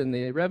increased and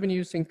the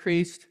revenues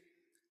increased,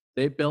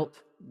 they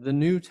built the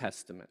New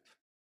Testament.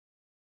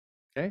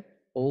 Okay?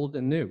 Old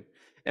and new.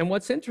 And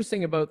what's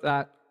interesting about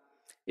that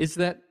is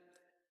that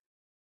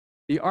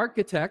the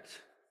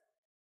architect,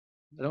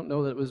 I don't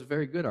know that it was a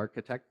very good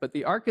architect, but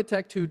the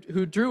architect who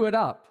drew it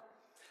up,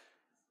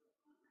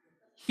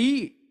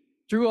 he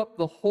drew up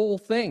the whole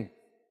thing.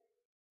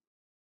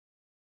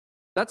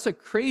 That's a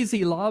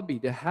crazy lobby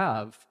to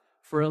have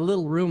for a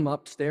little room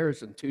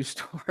upstairs and 2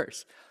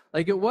 stores.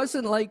 Like it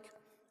wasn't like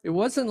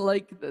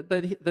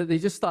that they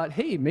just thought,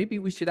 hey, maybe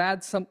we should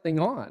add something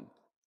on.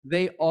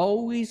 They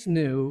always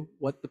knew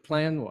what the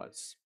plan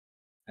was.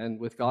 And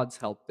with God's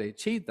help, they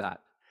achieved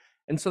that.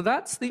 And so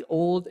that's the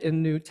Old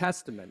and New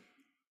Testament.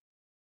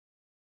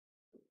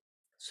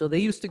 So they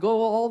used to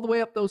go all the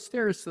way up those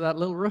stairs to that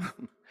little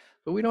room.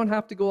 But we don't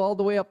have to go all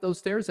the way up those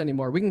stairs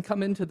anymore. We can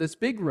come into this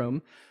big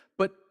room,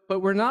 but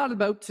we're not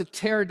about to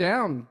tear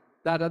down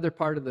that other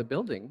part of the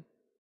building.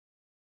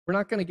 We're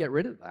not going to get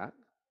rid of that.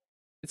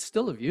 It's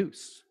still of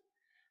use.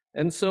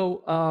 And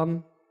so,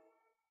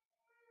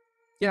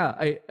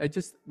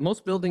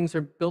 most buildings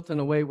are built in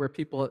a way where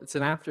it's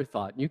an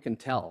afterthought, and you can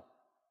tell.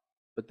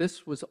 But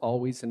this was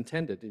always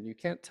intended, and you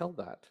can't tell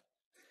that.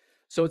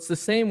 So it's the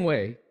same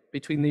way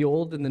between the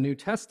Old and the New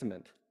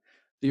Testament.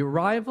 The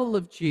arrival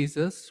of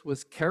Jesus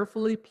was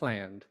carefully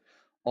planned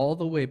all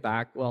the way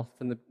back, well,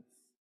 from the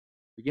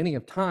beginning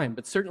of time,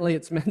 but certainly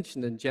it's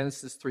mentioned in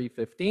Genesis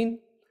 3:15.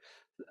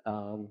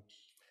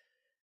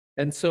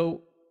 And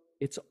so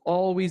it's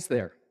always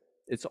there.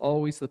 It's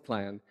always the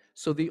plan.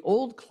 So the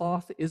old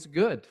cloth is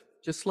good,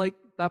 just like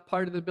that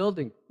part of the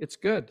building. It's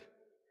good.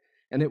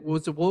 And it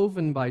was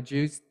woven by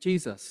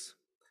Jesus.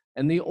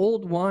 And the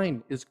old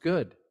wine is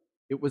good.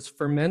 It was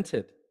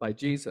fermented by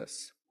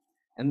Jesus.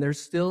 And they're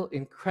still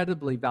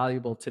incredibly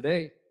valuable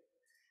today.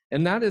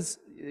 And that is,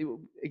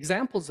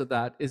 examples of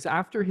that is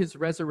after his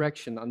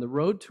resurrection on the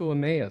road to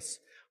Emmaus,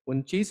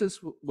 when Jesus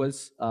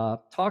was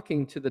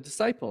talking to the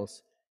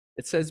disciples,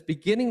 it says,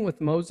 beginning with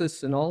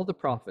Moses and all the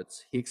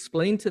prophets, he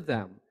explained to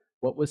them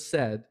what was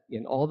said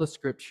in all the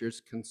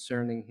scriptures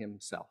concerning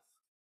himself.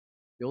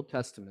 The Old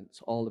Testament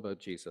is all about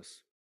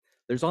Jesus.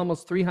 There's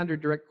almost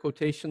 300 direct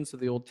quotations of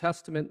the Old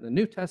Testament and the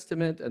New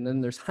Testament, and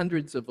then there's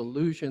hundreds of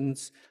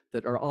allusions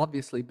that are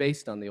obviously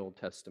based on the Old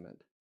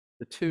Testament.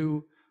 The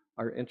two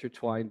are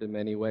intertwined in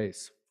many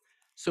ways.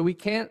 So we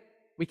can't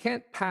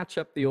patch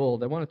up the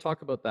old. I want to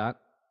talk about that.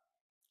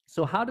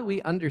 So how do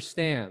we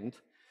understand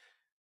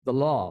the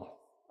law?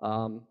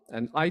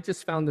 And I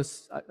just found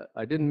this,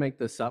 I didn't make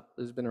this up,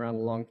 this has been around a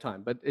long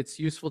time, but it's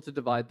useful to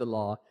divide the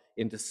law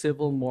into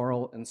civil,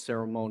 moral, and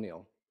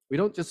ceremonial. We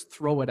don't just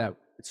throw it out.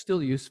 It's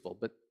still useful,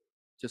 but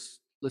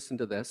just listen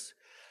to this.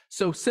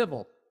 So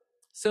civil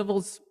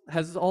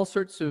has all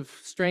sorts of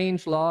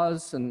strange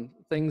laws and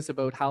things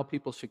about how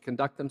people should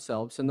conduct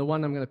themselves. And the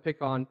one I'm going to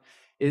pick on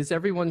is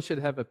everyone should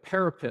have a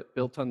parapet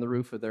built on the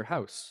roof of their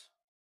house.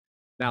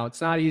 Now,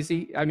 it's not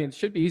easy. I mean, it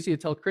should be easy to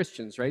tell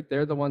Christians, right?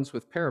 They're the ones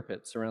with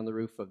parapets around the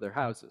roof of their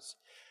houses.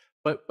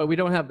 But we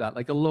don't have that,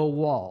 like a low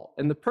wall.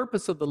 And the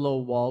purpose of the low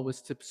wall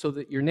was so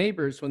that your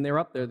neighbors, when they're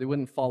up there, they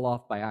wouldn't fall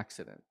off by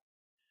accident.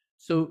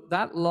 So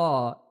that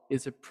law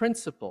is a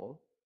principle.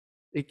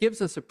 It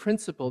gives us a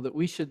principle that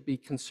we should be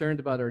concerned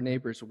about our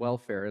neighbors'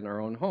 welfare in our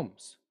own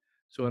homes.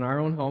 So in our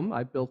own home,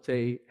 I built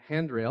a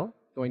handrail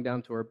going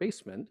down to our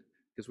basement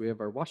because we have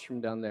our washroom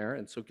down there,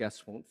 and so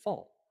guests won't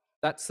fall.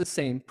 That's the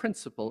same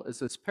principle as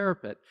this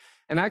parapet.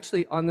 And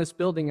actually, on this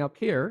building up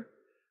here,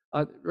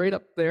 right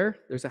up there,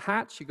 there's a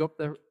hatch. You go up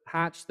the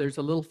hatch, there's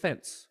a little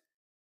fence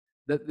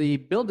that the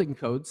building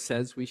code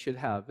says we should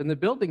have. And the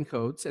building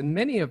codes and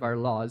many of our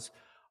laws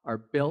are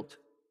built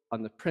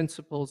on the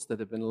principles that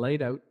have been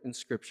laid out in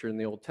Scripture in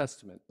the Old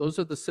Testament. Those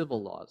are the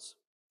civil laws.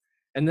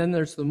 And then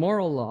there's the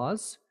moral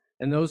laws,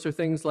 and those are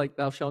things like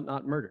thou shalt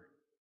not murder,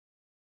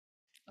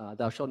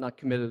 thou shalt not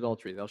commit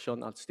adultery, thou shalt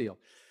not steal.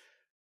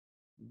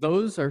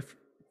 Those are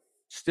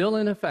still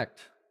in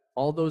effect,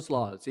 all those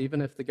laws.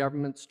 Even if the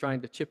government's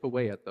trying to chip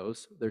away at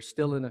those, they're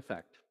still in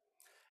effect.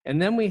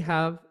 And then we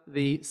have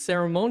the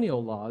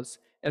ceremonial laws,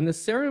 and the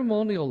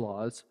ceremonial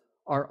laws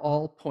are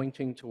all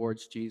pointing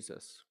towards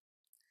Jesus.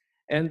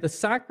 And the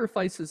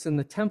sacrifices in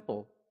the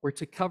temple were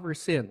to cover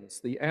sins.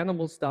 The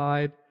animals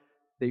died,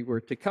 they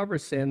were to cover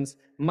sins,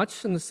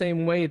 much in the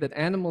same way that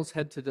animals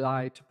had to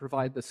die to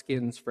provide the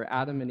skins for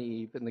Adam and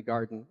Eve in the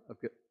Garden of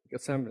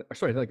Gethsemane,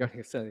 sorry, not Garden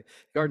of Gethsemane,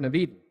 Garden of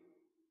Eden.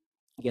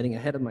 Getting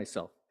ahead of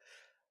myself.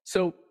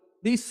 So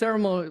these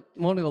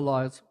ceremonial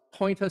laws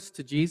point us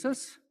to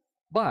Jesus,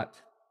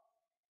 but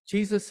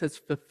Jesus has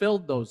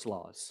fulfilled those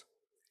laws.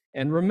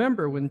 And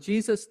remember, when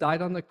Jesus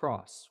died on the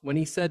cross, when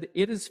he said,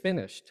 "It is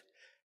finished,"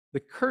 the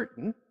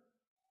curtain,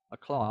 a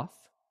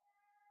cloth,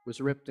 was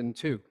ripped in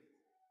two.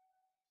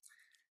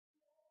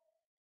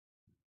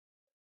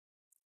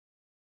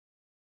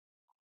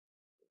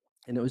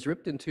 And it was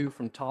ripped in two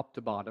from top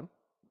to bottom.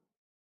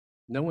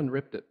 No one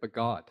ripped it but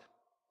God.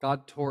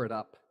 God tore it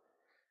up.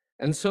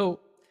 And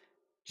so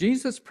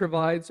Jesus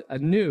provides a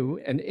new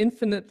and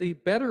infinitely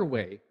better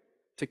way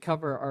to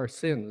cover our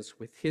sins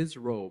with his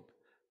robe,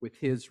 with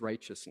his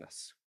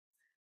righteousness.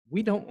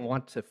 We don't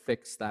want to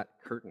fix that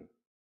curtain.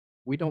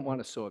 We don't want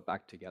to sew it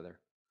back together.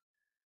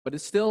 But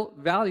it's still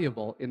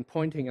valuable in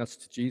pointing us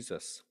to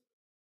Jesus.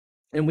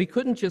 And we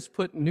couldn't just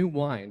put new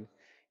wine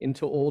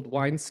into old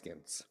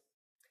wineskins.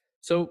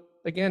 So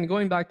again,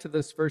 going back to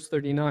this verse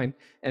 39,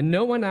 and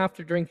no one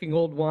after drinking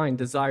old wine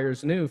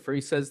desires new, for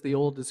he says the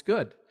old is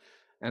good.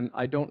 And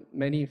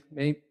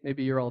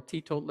maybe you're all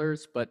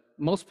teetotalers, but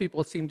most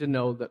people seem to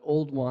know that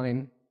old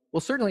wine, well,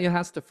 certainly it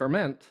has to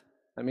ferment.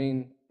 I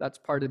mean, that's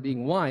part of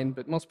being wine,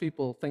 but most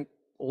people think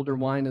older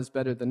wine is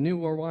better than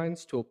newer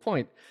wines to a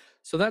point.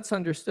 So that's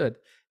understood.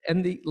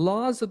 And the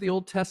laws of the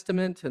Old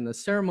Testament and the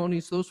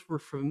ceremonies, those were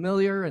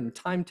familiar and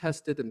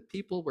time-tested, and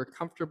people were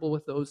comfortable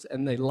with those,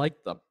 and they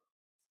liked them.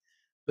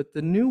 But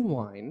the new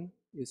wine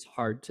is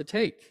hard to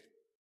take.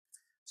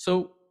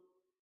 So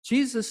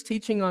Jesus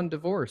teaching on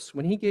divorce,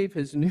 when he gave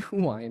his new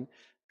wine,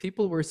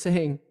 people were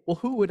saying, well,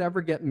 who would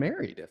ever get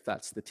married if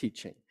that's the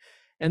teaching?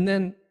 And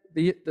then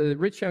the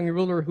rich young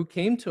ruler who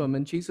came to him,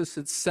 and Jesus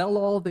said, sell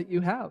all that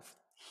you have.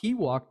 He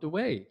walked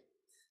away.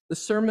 The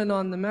Sermon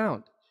on the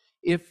Mount.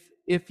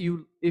 If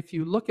you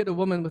look at a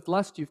woman with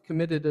lust, you've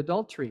committed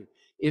adultery.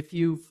 If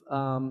you've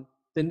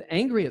been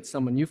angry at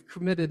someone, you've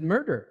committed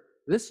murder.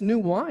 This new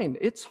wine,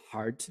 it's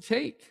hard to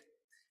take.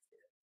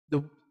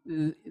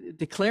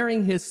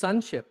 declaring his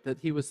sonship, that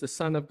he was the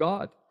Son of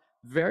God.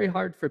 Very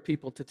hard for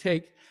people to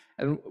take.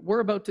 And we're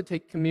about to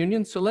take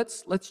communion, so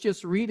let's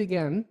just read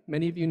again.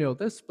 Many of you know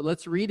this, but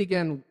let's read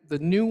again the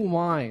new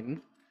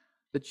wine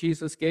that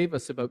Jesus gave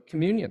us about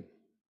communion.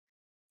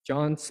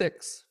 John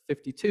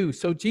 6:52.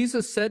 So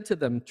Jesus said to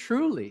them,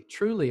 "Truly,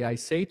 truly, I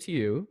say to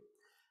you,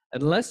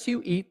 unless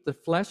you eat the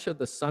flesh of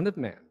the Son of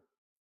Man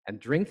and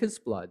drink his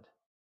blood,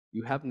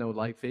 you have no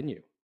life in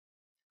you.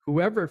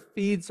 Whoever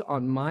feeds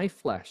on my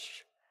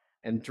flesh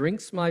and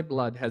drinks my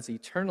blood has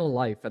eternal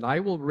life, and I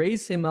will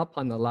raise him up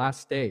on the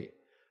last day.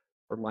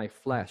 For my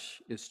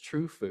flesh is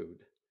true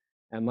food,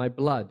 and my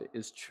blood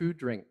is true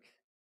drink.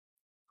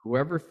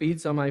 Whoever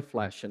feeds on my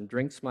flesh and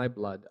drinks my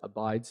blood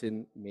abides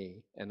in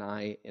me, and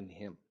I in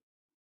him."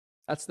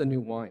 That's the new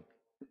wine.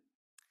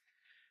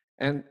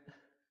 And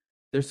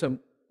there's an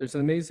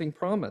amazing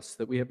promise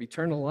that we have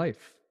eternal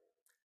life,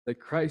 that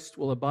Christ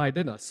will abide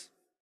in us.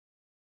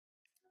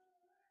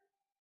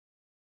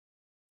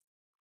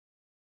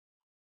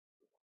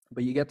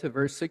 But you get to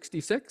verse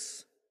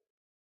 66.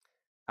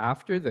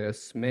 After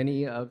this,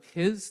 many of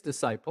his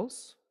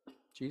disciples,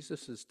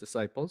 Jesus'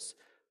 disciples,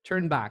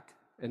 turned back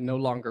and no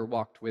longer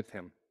walked with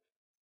him.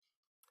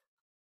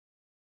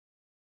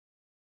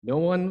 No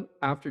one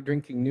after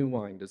drinking old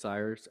wine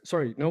desires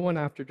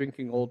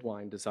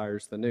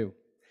the new.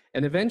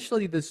 And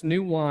eventually this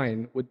new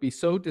wine would be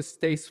so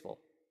distasteful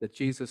that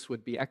Jesus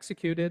would be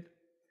executed,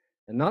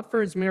 and not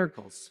for his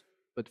miracles,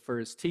 but for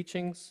his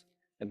teachings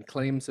and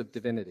claims of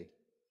divinity.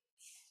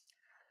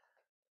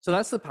 So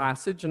that's the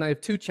passage, and I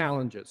have two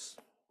challenges.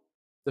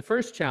 The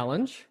first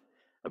challenge,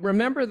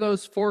 remember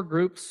those four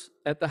groups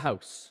at the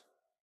house.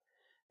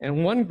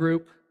 And one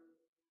group,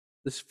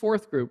 this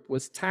fourth group,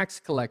 was tax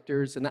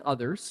collectors and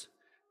others.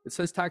 It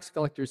says tax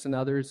collectors and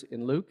others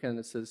in Luke, and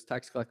it says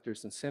tax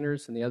collectors and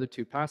sinners in the other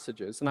two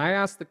passages. And I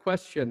asked the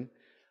question,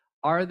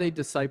 are they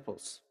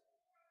disciples?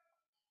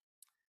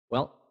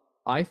 Well,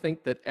 I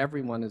think that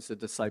everyone is a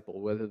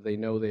disciple, whether they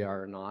know they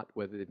are or not,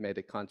 whether they've made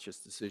a conscious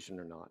decision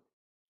or not.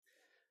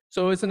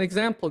 So as an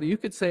example, you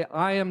could say,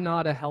 I am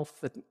not a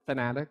health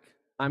fanatic.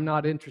 I'm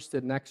not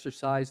interested in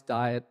exercise,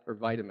 diet, or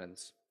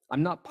vitamins.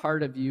 I'm not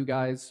part of you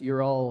guys.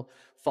 You're all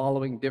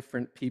following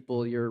different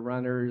people. You're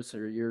runners,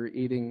 or you're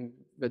eating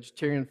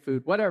vegetarian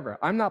food, whatever.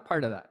 I'm not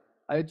part of that.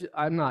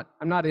 I'm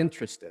not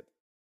interested.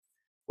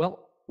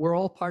 Well, we're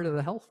all part of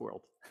the health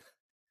world,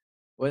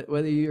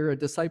 whether you're a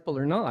disciple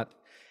or not.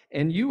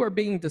 And you are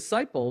being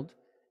discipled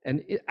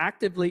and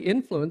actively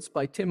influenced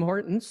by Tim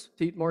Hortons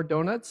to eat more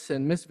donuts,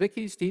 and Miss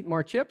Vicky's to eat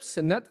more chips,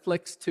 and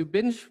Netflix to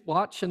binge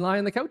watch and lie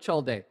on the couch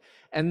all day.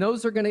 And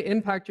those are going to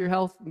impact your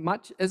health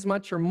as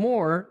much or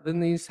more than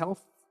these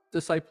health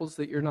disciples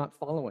that you're not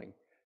following.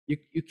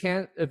 You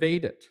can't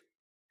evade it.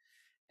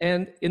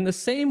 And in the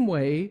same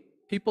way,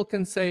 people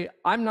can say,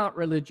 I'm not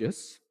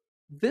religious.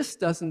 This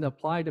doesn't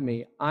apply to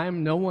me.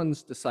 I'm no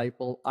one's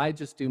disciple. I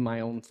just do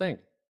my own thing.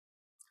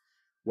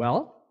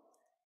 Well,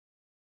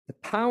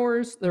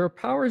 there are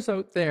powers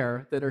out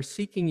there that are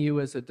seeking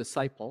you as a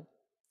disciple.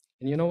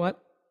 And you know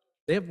what?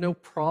 They have no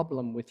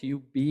problem with you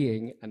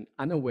being an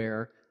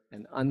unaware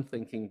and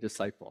unthinking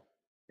disciple.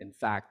 In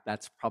fact,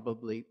 that's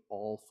probably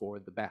all for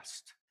the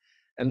best.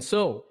 And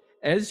so,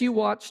 as you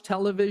watch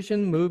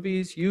television,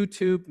 movies,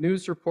 YouTube,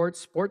 news reports,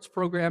 sports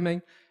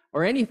programming,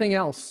 or anything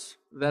else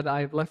that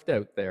I've left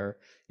out there,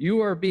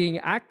 you are being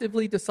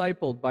actively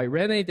discipled by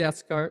René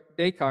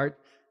Descartes,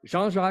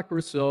 Jean-Jacques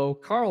Rousseau,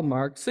 Karl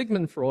Marx,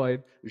 Sigmund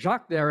Freud,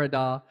 Jacques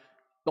Derrida.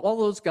 All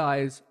those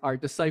guys are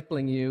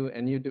discipling you,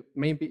 and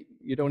maybe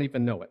you don't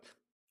even know it.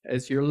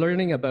 As you're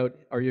learning about,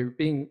 or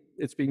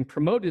it's being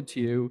promoted to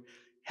you,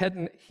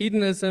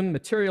 hedonism,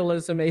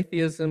 materialism,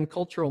 atheism,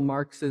 cultural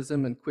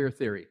Marxism, and queer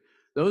theory.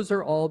 Those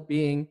are all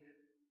being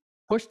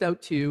pushed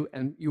out to you,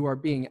 and you are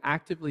being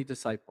actively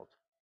discipled.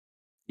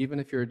 Even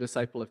if you're a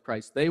disciple of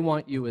Christ, they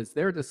want you as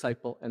their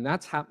disciple, and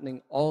that's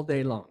happening all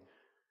day long.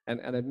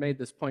 And I've made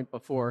this point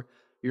before.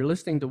 You're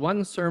listening to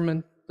one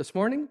sermon this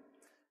morning,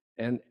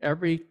 and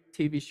every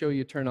TV show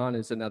you turn on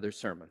is another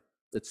sermon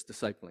that's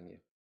discipling you.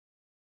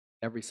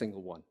 Every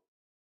single one.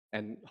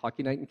 And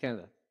Hockey Night in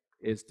Canada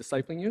is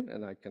discipling you,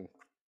 and I can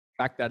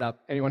back that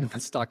up. Anyone who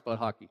wants to talk about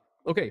hockey.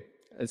 Okay,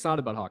 it's not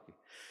about hockey.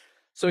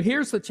 So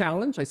here's the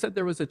challenge. I said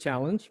there was a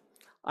challenge.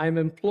 I'm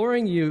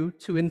imploring you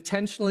to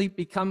intentionally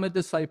become a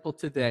disciple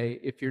today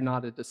if you're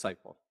not a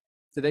disciple.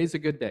 Today's a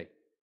good day.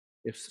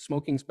 If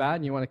smoking's bad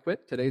and you want to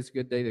quit, today's a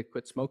good day to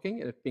quit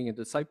smoking. And if being a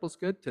disciple's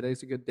good,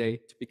 today's a good day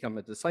to become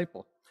a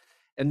disciple.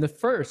 And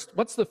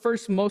what's the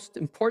first most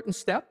important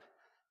step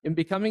in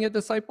becoming a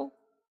disciple?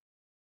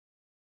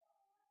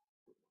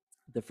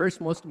 The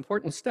first most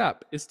important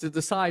step is to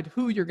decide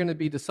who you're going to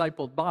be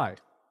discipled by.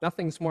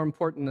 Nothing's more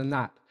important than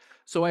that.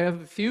 So I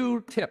have a few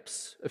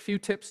tips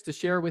to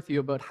share with you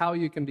about how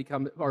you can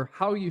become, or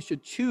how you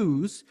should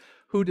choose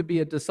who to be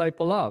a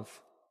disciple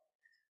of.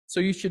 So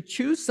you should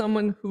choose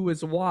someone who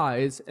is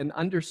wise and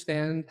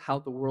understand how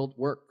the world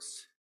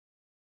works.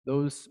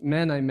 Those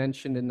men I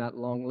mentioned in that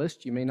long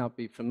list, you may not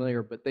be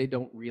familiar, but they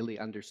don't really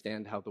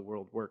understand how the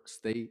world works.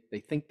 They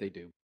think they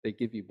do. they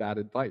give you bad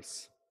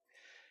advice.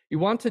 You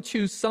want to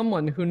choose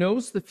someone who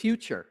knows the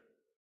future,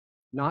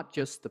 not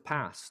just the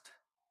past.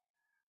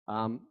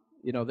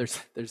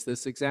 There's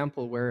this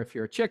example where if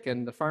you're a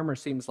chicken, the farmer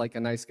seems like a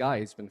nice guy.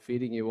 He's been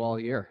feeding you all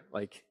year.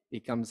 Like, he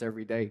comes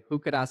every day. Who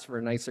could ask for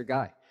a nicer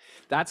guy?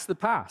 That's the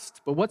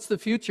past. But what's the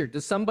future?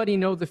 Does somebody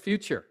know the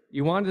future?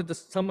 You wanted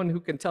someone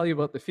who can tell you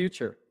about the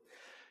future.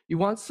 You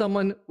want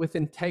someone with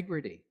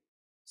integrity,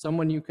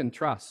 someone you can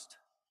trust.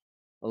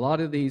 A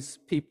lot of these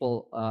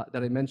people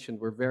that I mentioned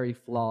were very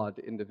flawed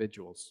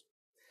individuals.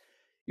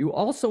 You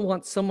also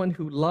want someone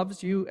who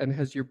loves you and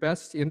has your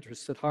best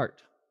interests at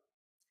heart,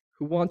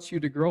 who wants you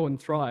to grow and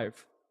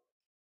thrive.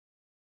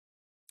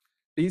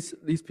 These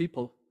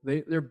people,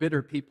 they're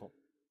bitter people.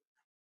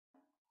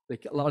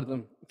 A lot of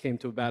them came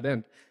to a bad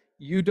end.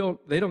 They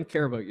don't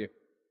care about you.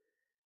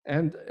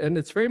 And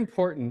it's very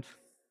important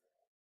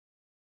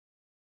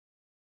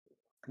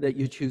that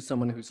you choose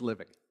someone who's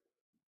living.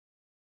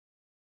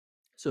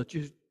 So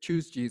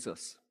choose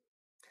Jesus.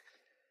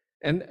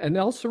 And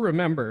also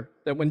remember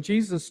that when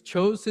Jesus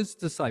chose his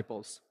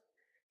disciples,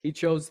 he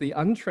chose the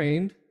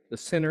untrained, the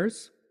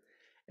sinners,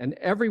 and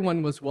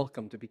everyone was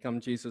welcome to become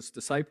Jesus'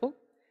 disciple.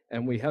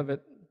 And we have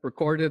it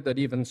recorded that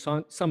even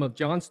some of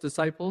John's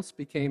disciples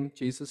became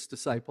Jesus'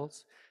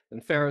 disciples.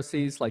 And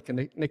Pharisees like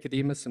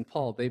Nicodemus and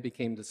Paul, they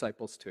became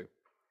disciples too.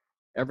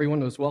 Everyone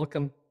was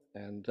welcome,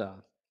 and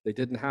they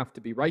didn't have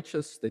to be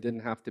righteous. They didn't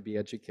have to be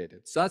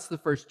educated. So that's the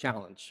first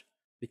challenge.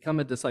 Become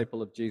a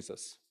disciple of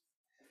Jesus.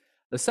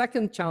 The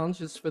second challenge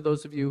is for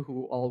those of you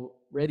who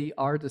already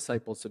are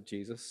disciples of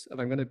Jesus.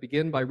 And I'm going to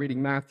begin by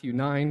reading Matthew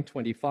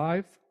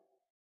 9:25.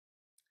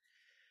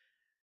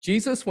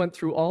 Jesus went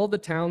through all the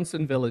towns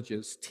and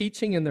villages,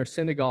 teaching in their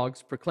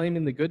synagogues,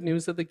 proclaiming the good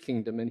news of the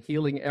kingdom, and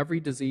healing every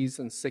disease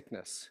and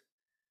sickness.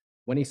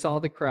 When he saw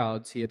the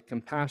crowds, he had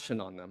compassion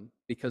on them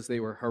because they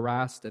were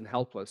harassed and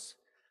helpless,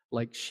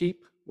 like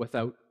sheep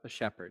without a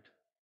shepherd.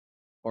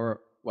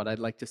 Or what I'd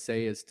like to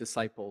say is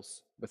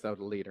disciples without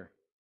a leader.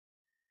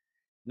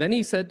 Then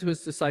he said to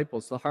his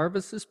disciples, "The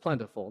harvest is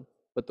plentiful,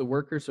 but the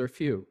workers are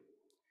few.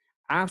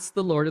 Ask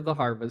the Lord of the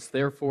harvest,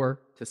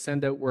 therefore, to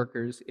send out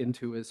workers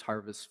into his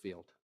harvest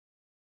field."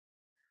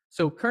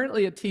 So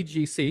currently at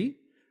TGC,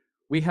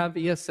 we have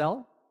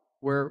ESL.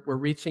 We're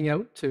reaching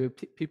out to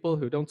people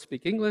who don't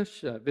speak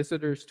English,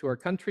 visitors to our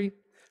country.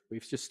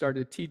 We've just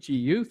started TG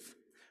Youth.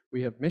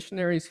 We have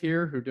missionaries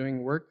here who are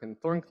doing work in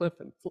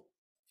Thorncliffe and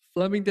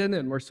Flemington,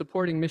 and we're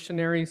supporting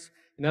missionaries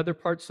in other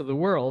parts of the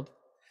world.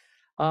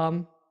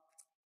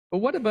 But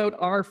what about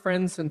our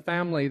friends and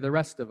family, the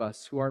rest of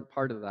us who aren't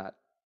part of that?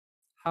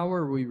 How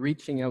are we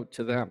reaching out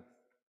to them?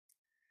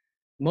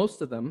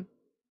 Most of them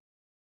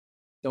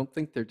don't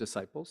think they're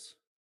disciples,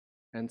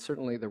 and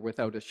certainly they're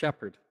without a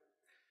shepherd.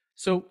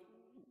 So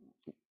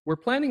we're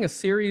planning a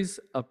series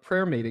of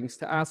prayer meetings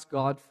to ask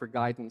God for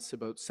guidance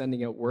about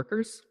sending out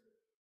workers.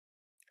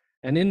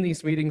 And in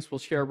these meetings, we'll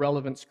share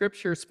relevant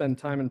scripture, spend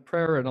time in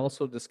prayer, and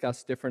also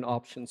discuss different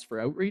options for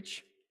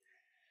outreach.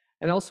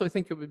 And also, I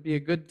think it would be a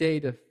good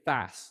day to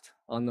fast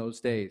on those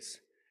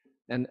days.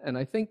 And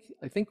I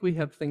think we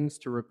have things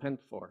to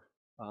repent for.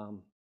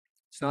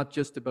 It's not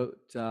just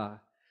about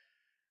the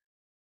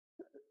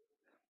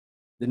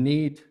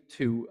need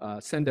to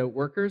send out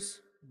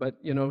workers,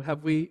 but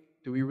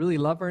do we really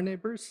love our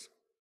neighbors?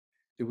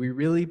 Do we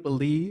really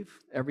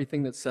believe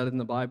everything that's said in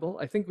the Bible?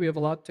 I think we have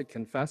a lot to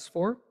confess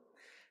for.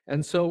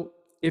 And so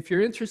if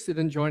you're interested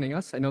in joining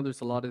us, I know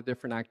there's a lot of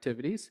different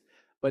activities,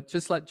 but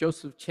just let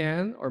Joseph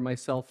Chan or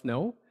myself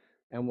know,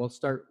 and we'll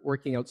start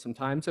working out some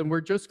times. And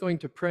we're just going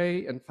to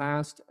pray and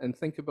fast and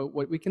think about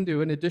what we can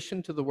do in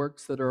addition to the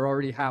works that are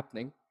already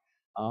happening.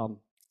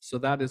 So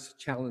that is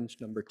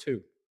challenge number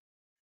 2.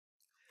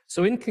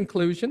 So in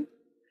conclusion,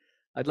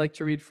 I'd like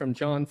to read from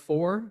John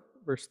 4,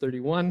 verse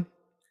 31.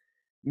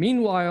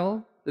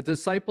 Meanwhile, the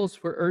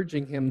disciples were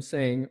urging him,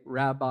 saying,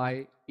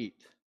 "Rabbi,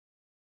 eat."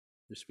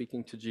 They're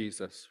speaking to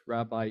Jesus.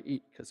 "Rabbi,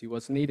 eat," because he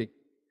wasn't eating.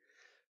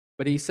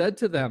 But he said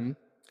to them,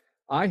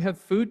 "I have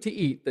food to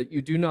eat that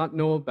you do not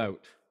know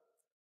about."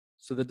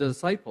 So the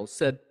disciples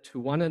said to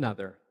one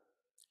another,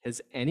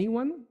 "Has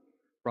anyone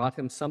brought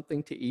him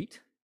something to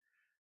eat?"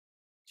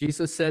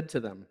 Jesus said to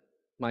them,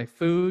 "My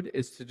food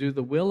is to do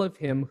the will of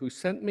him who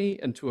sent me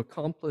and to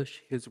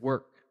accomplish his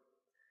work.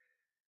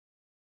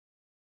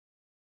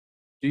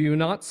 Do you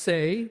not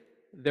say,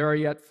 'There are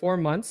yet 4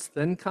 months,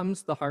 then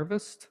comes the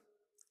harvest'?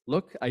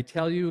 Look, I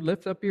tell you,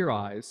 lift up your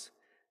eyes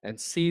and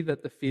see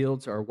that the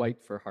fields are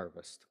white for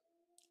harvest."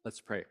 Let's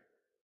pray.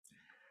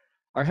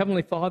 Our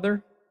Heavenly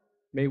Father,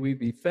 may we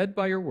be fed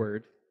by your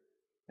word,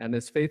 and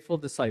as faithful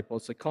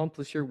disciples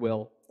accomplish your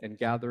will and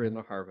gather in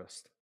the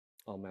harvest.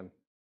 Amen.